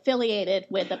 affiliated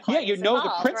with the parties involved,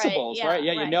 the principals, right?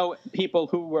 Yeah, right. People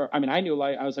who were. I knew,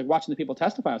 like, I was like watching the people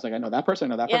testify. I was like, I know that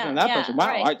person, I know that person, I know that person.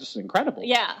 Wow, right. This is incredible.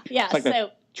 Yeah. It's like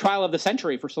the trial of the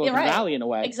century for Silicon Valley in a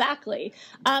way. Exactly.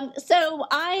 So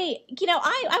I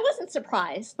wasn't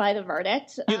surprised by the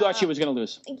verdict. You thought she was going to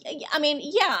lose? I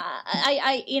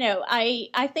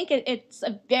think it's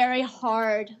a very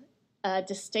hard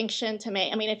distinction to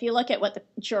make. If you look at what the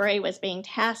jury was being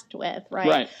tasked with,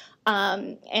 right?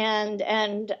 And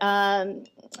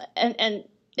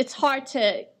it's hard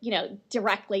to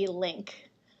directly link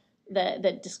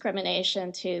the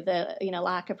discrimination to the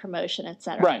lack of promotion, et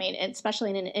cetera. Right. Especially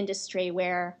in an industry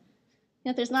where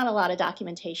there's not a lot of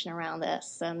documentation around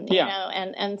this, and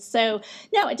so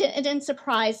no, it didn't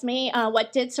surprise me.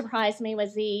 What did surprise me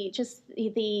was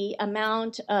the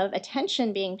amount of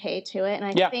attention being paid to it, and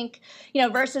I think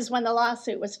versus when the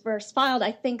lawsuit was first filed,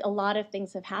 I think a lot of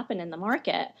things have happened in the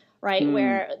market. Right,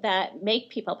 where that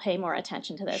make people pay more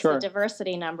attention to this. Sure. The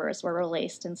diversity numbers were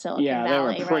released in Silicon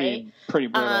Valley, they were pretty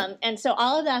brutal. And so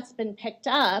all of that's been picked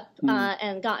up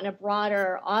and gotten a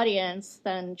broader audience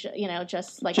than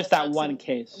just that one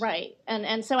case, right?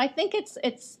 And so I think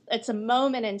it's a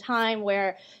moment in time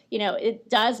where it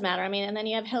does matter. And then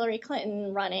you have Hillary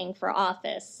Clinton running for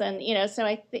office, and so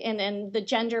and the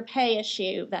gender pay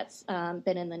issue that's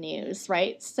been in the news,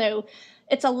 right? So.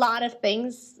 It's a lot of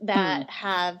things that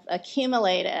have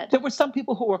accumulated. There were some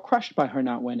people who were crushed by her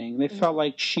not winning. They felt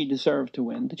like she deserved to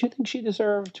win. Did you think she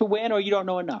deserved to win, or you don't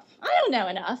know enough? I don't know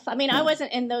enough. I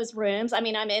wasn't in those rooms. I'm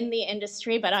in the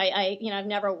industry, but I've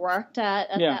never worked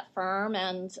at that firm.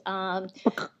 And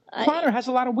Kleiner has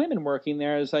a lot of women working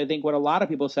there, as I think what a lot of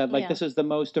people said. Like, this is the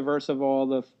most diverse of all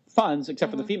the funds,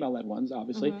 except for the female-led ones,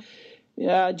 obviously.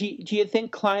 Do you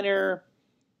think Kleiner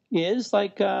is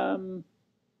like...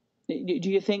 Do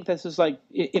you think this is like,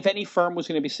 if any firm was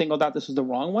going to be singled out, this is the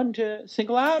wrong one to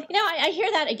single out? I hear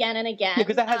that again and again. Yeah,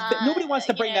 because that has nobody wants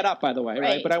to bring that up, by the way,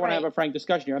 right? But I want to have a frank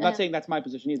discussion here. I'm not saying that's my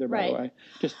position either, by the way.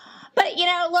 But,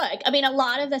 look, a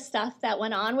lot of the stuff that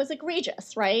went on was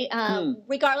egregious, right?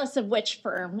 Regardless of which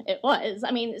firm it was.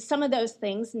 Some of those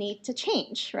things need to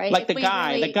change, right? Like the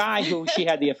guy who she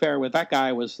had the affair with, that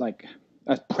guy was like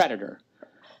a predator.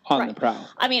 On the prowl.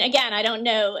 Again, I don't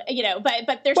know,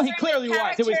 but there's. Well, he clearly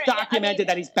was. It was documented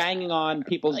that he's banging on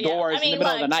people's doors in the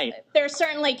middle of the night. There's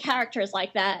certainly characters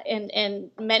like that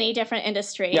in many different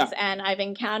industries, and I've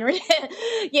encountered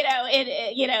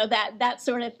that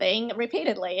sort of thing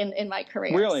repeatedly in my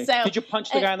career. Really? So, did you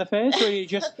punch the guy in the face, or you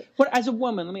just? As a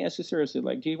woman, let me ask you seriously.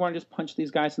 Like, do you want to just punch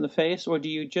these guys in the face, or do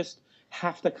you just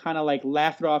have to kind of like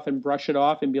laugh it off and brush it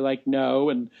off and be like, no,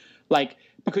 and like.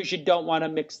 Because you don't want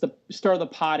to stir the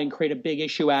pot and create a big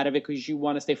issue out of it because you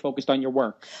want to stay focused on your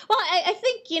work. Well, I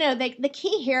think, the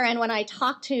key here, and when I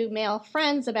talk to male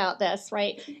friends about this,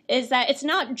 right, is that it's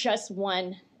not just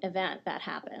one event that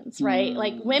happens, right?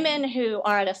 Like women who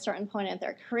are at a certain point in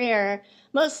their career,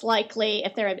 most likely,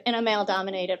 if they're in a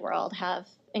male-dominated world, have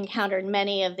encountered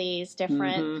many of these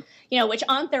different, which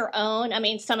on their own, I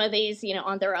mean, some of these,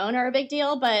 on their own are a big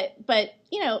deal, but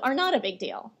are not a big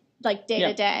deal, like day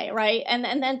to day, right? And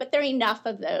then, but there are enough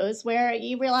of those where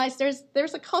you realize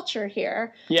there's a culture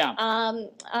here,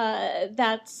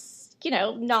 that's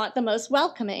not the most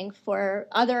welcoming for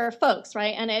other folks,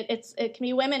 right? And it can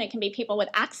be women, it can be people with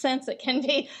accents, it can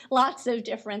be lots of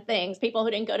different things. People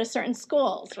who didn't go to certain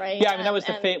schools, right? Yeah, I mean that was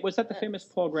was that the famous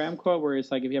Paul Graham quote where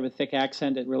it's like if you have a thick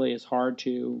accent, it really is hard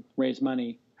to raise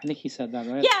money. I think he said that,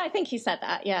 right? Yeah, I think he said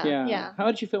that. Yeah. How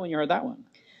did you feel when you heard that one?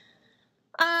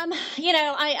 I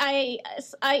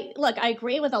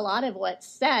agree with a lot of what's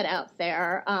said out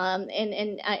there,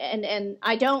 and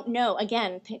I don't know.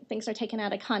 Again, things are taken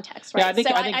out of context, right? Yeah, I think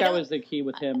that was the key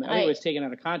with him. I think it was taken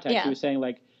out of context. Yeah. He was saying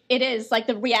like it is like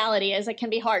the reality is it can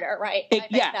be harder, right?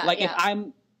 If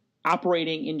I'm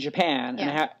operating in Japan, and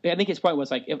I think his point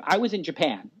was like if I was in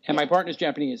Japan and my partner's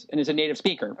Japanese and is a native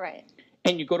speaker, right?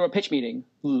 And you go to a pitch meeting,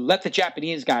 let the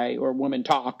Japanese guy or woman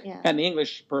talk, and the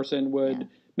English person would.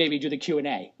 Maybe do the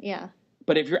Q&A. Yeah.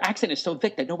 But if your accent is so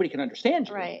thick that nobody can understand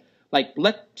you, right? Like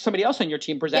let somebody else on your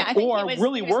team present, or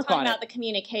really work on it. About the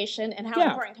communication and how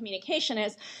important communication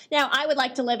is. Now, I would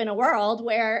like to live in a world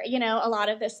where a lot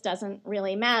of this doesn't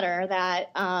really matter.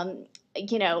 That and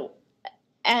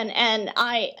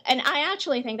I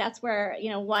actually think that's where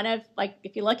one of like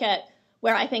if you look at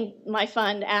where I think my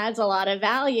fund adds a lot of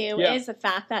value is the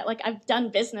fact that like I've done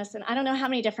business in I don't know how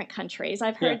many different countries.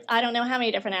 I've heard I don't know how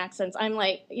many different accents. I'm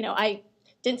like, I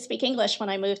didn't speak English when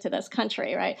I moved to this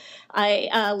country, right?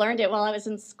 I learned it while I was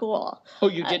in school. Oh,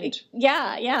 you didn't?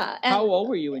 Yeah. And, how old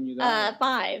were you when you got it?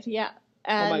 5, yeah.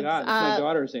 And, oh my God, it's my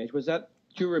daughter's age. Do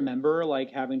you remember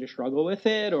like having to struggle with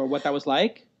it or what that was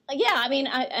like? Yeah, I mean,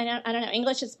 I don't know.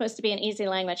 English is supposed to be an easy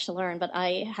language to learn, but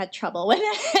I had trouble with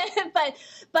it. but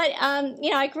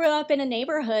I grew up in a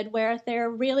neighborhood where there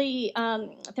really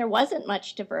there wasn't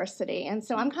much diversity, and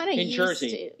so I'm kind of used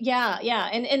Jersey. to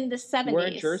in the 70s. Where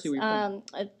in Jersey were you from?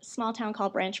 A small town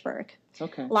called Branchburg.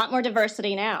 Okay. A lot more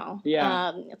diversity now.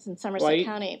 Yeah. It's in Somerset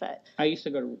County, but I used to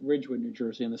go to Ridgewood, New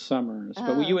Jersey in the summers.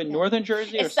 But were you in northern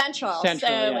Jersey? It's central. So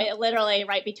it literally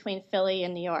right between Philly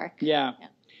and New York. Yeah.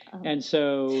 And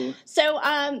so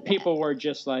people were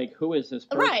just like, who is this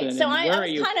person? Right. So and where are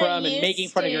you from? And making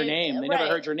fun of your name. They never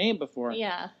heard your name before.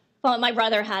 Yeah. Well, my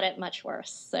brother had it much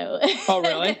worse. So. Oh,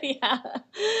 really? Yeah.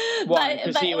 Why?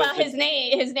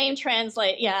 His name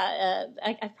translate. Yeah.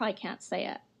 I probably can't say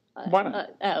it. Why not?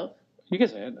 You can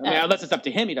say it. I mean, unless it's up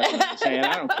to him, he doesn't want to say it.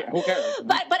 I don't care. Who cares?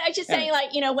 But I just say,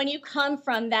 like, when you come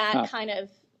from that kind of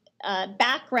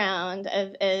background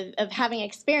of having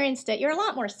experienced it, you're a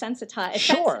lot more sensitive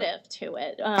to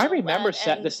it. I remember the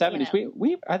 70s.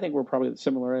 We I think we're probably the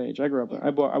similar age. I grew up. I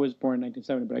was born in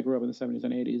 1970, but I grew up in the 70s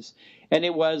and 80s, and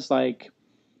it was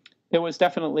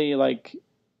definitely like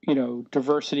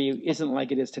diversity isn't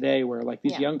like it is today, where like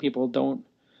these young people don't.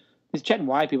 These Gen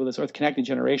Y people, this Earth Connected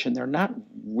generation,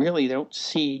 they don't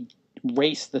see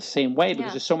race the same way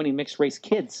because there's so many mixed race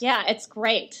kids. Yeah, it's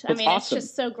great. It's awesome. It's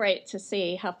just so great to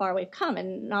see how far we've come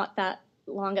in not that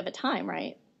long of a time,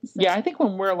 right? So. Yeah, I think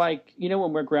when we're like,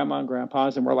 when we're grandma and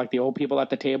grandpas and we're like the old people at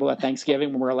the table at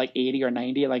Thanksgiving when we're like 80 or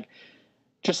 90, like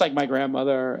just like my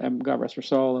grandmother and God rest her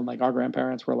soul and like our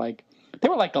grandparents were like, they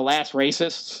were like the last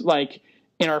racists like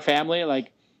in our family.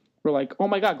 Like we're like, oh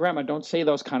my God, Grandma, don't say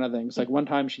those kind of things. Like one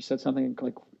time she said something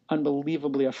like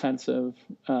unbelievably offensive.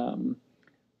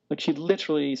 Like she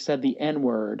literally said the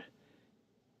N-word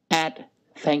at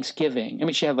Thanksgiving. I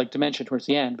mean, she had like dementia towards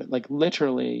the end, but like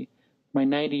literally my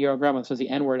 90-year-old grandma says the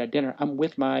N-word at dinner. I'm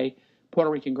with my Puerto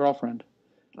Rican girlfriend.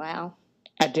 Wow.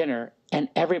 At dinner. And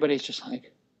everybody's just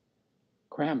like,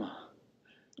 Grandma.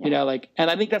 Yeah.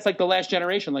 And I think that's like the last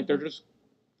generation. Like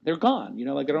they're gone.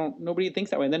 Like nobody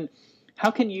thinks that way. And then how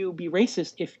can you be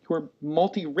racist if you're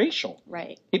multiracial?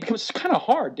 Right. It becomes kind of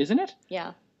hard, isn't it?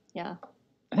 Yeah. Yeah.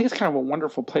 I think it's kind of a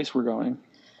wonderful place we're going.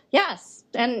 Yes.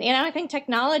 And, I think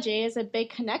technology is a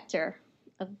big connector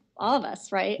of all of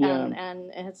us, right? Yeah.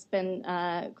 And it's been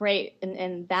great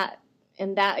in that,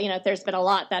 there's been a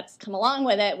lot that's come along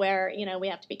with it where, we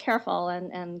have to be careful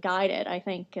and guide it, I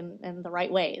think, in the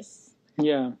right ways.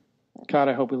 Yeah. God,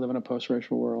 I hope we live in a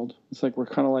post-racial world. It's like we're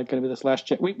kind of like going to be this last...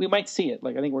 We might see it.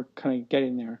 Like I think we're kind of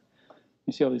getting there.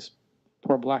 You see all these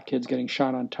poor black kids getting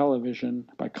shot on television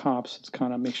by cops. It's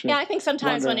kind of makes you I think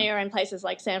sometimes when you're in places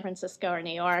like San Francisco or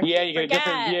New York, you get a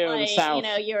different view of the South.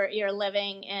 You're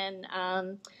living in,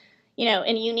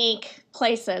 in unique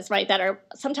places, right, that are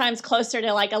sometimes closer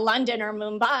to like a London or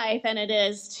Mumbai than it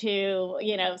is to,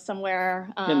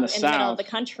 somewhere in the middle of the South.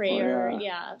 country.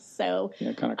 So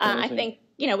kind of I think,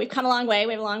 we've come a long way.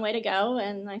 We have a long way to go,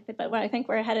 and but I think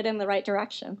we're headed in the right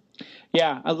direction.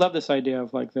 Yeah, I love this idea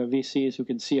of like the VCs who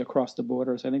can see across the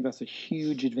borders. I think that's a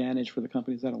huge advantage for the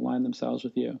companies that align themselves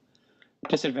with you.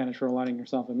 Disadvantage for aligning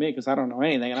yourself with me because I don't know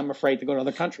anything and I'm afraid to go to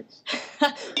other countries.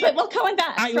 But we'll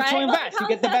co-invest, right? You'll co-invest. You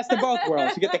get the best of both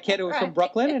worlds. You get the kid who's from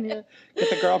Brooklyn and you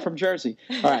get the girl from Jersey.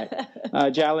 All right,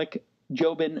 Jalak,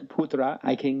 Jobanputra,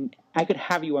 I could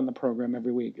have you on the program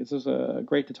every week. This is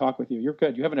great to talk with you. You're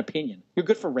good. You have an opinion. You're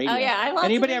good for radio. Oh yeah, I love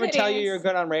Anybody ever tell you you're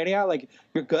good on radio? Like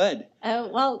you're good. Oh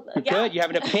well, you're good. You have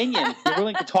an opinion. You're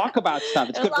willing to talk about stuff.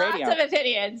 It's good radio. Lots of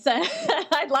opinions.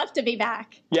 I'd love to be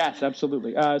back. Yes,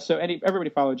 absolutely. So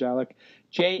everybody follow Jalak,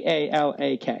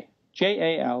 Jalak,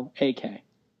 Jalak.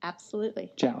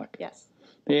 Absolutely. Jalak. Yes.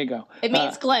 There you go. It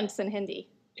means glimpse in Hindi.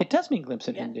 It does mean glimpse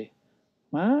in Hindi.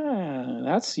 Wow,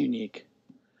 that's unique.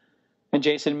 And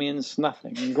Jason means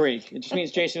nothing in Greek. It just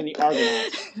means Jason and the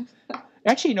Argonauts.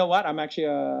 Actually, you know what?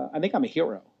 I think I'm a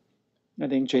hero. I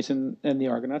think Jason and the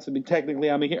Argonauts. I mean,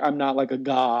 technically, I'm a hero. I'm not like a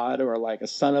god or like a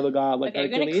son of a god like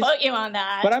Hercules. Hercules. I'm going to quote you on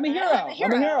that. But I'm a hero.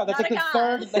 I'm a hero.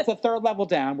 That's like the third level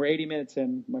down. We're 80 minutes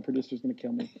in. My producer's going to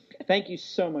kill me. Thank you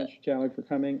so much, Jalak, for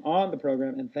coming on the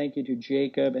program. And thank you to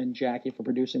Jacob and Jackie for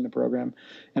producing the program.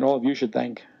 And all of you should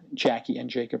thank Jackie and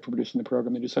Jacob for producing the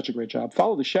program. They do such a great job.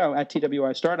 Follow the show at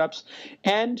TWI Startups.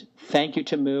 And thank you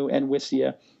to Moo and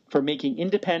Wistia for making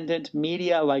independent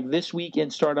media like This Week in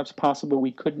Startups possible.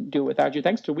 We couldn't do it without you.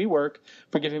 Thanks to WeWork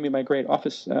for giving me my great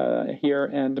office here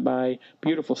and my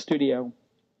beautiful studio.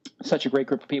 Such a great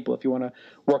group of people. If you want to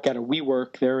work at a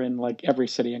WeWork, they're in like every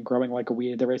city and growing like a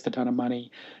weed. They raised a ton of money.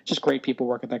 Just great people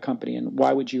work at that company. And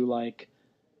why would you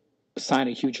sign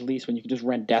a huge lease when you can just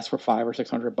rent desks for $500 or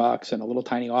 $600 and a little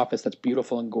tiny office that's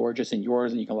beautiful and gorgeous and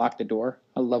yours, and you can lock the door?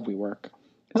 I love WeWork.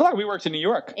 There's a lot of WeWorks in New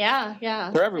York. Yeah.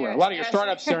 They're everywhere. A lot of your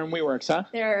startups are in WeWorks, huh?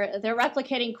 They're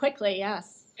replicating quickly,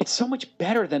 yes. It's so much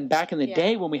better than back in the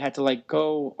day when we had to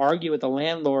go argue with the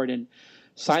landlord and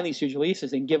sign these huge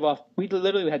leases and give off. We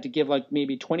literally had to give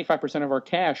maybe 25% of our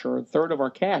cash or a third of our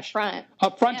cash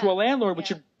up front to a landlord, which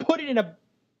should put it in a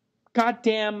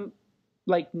goddamn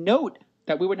note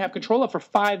that we wouldn't have control of for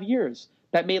 5 years.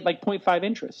 That made 0.5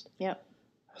 interest. Yep.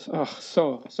 Oh,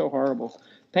 so horrible.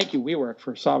 Thank you, WeWork,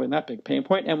 for solving that big pain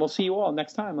point. And we'll see you all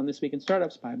next time on This Week in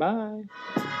Startups. Bye-bye.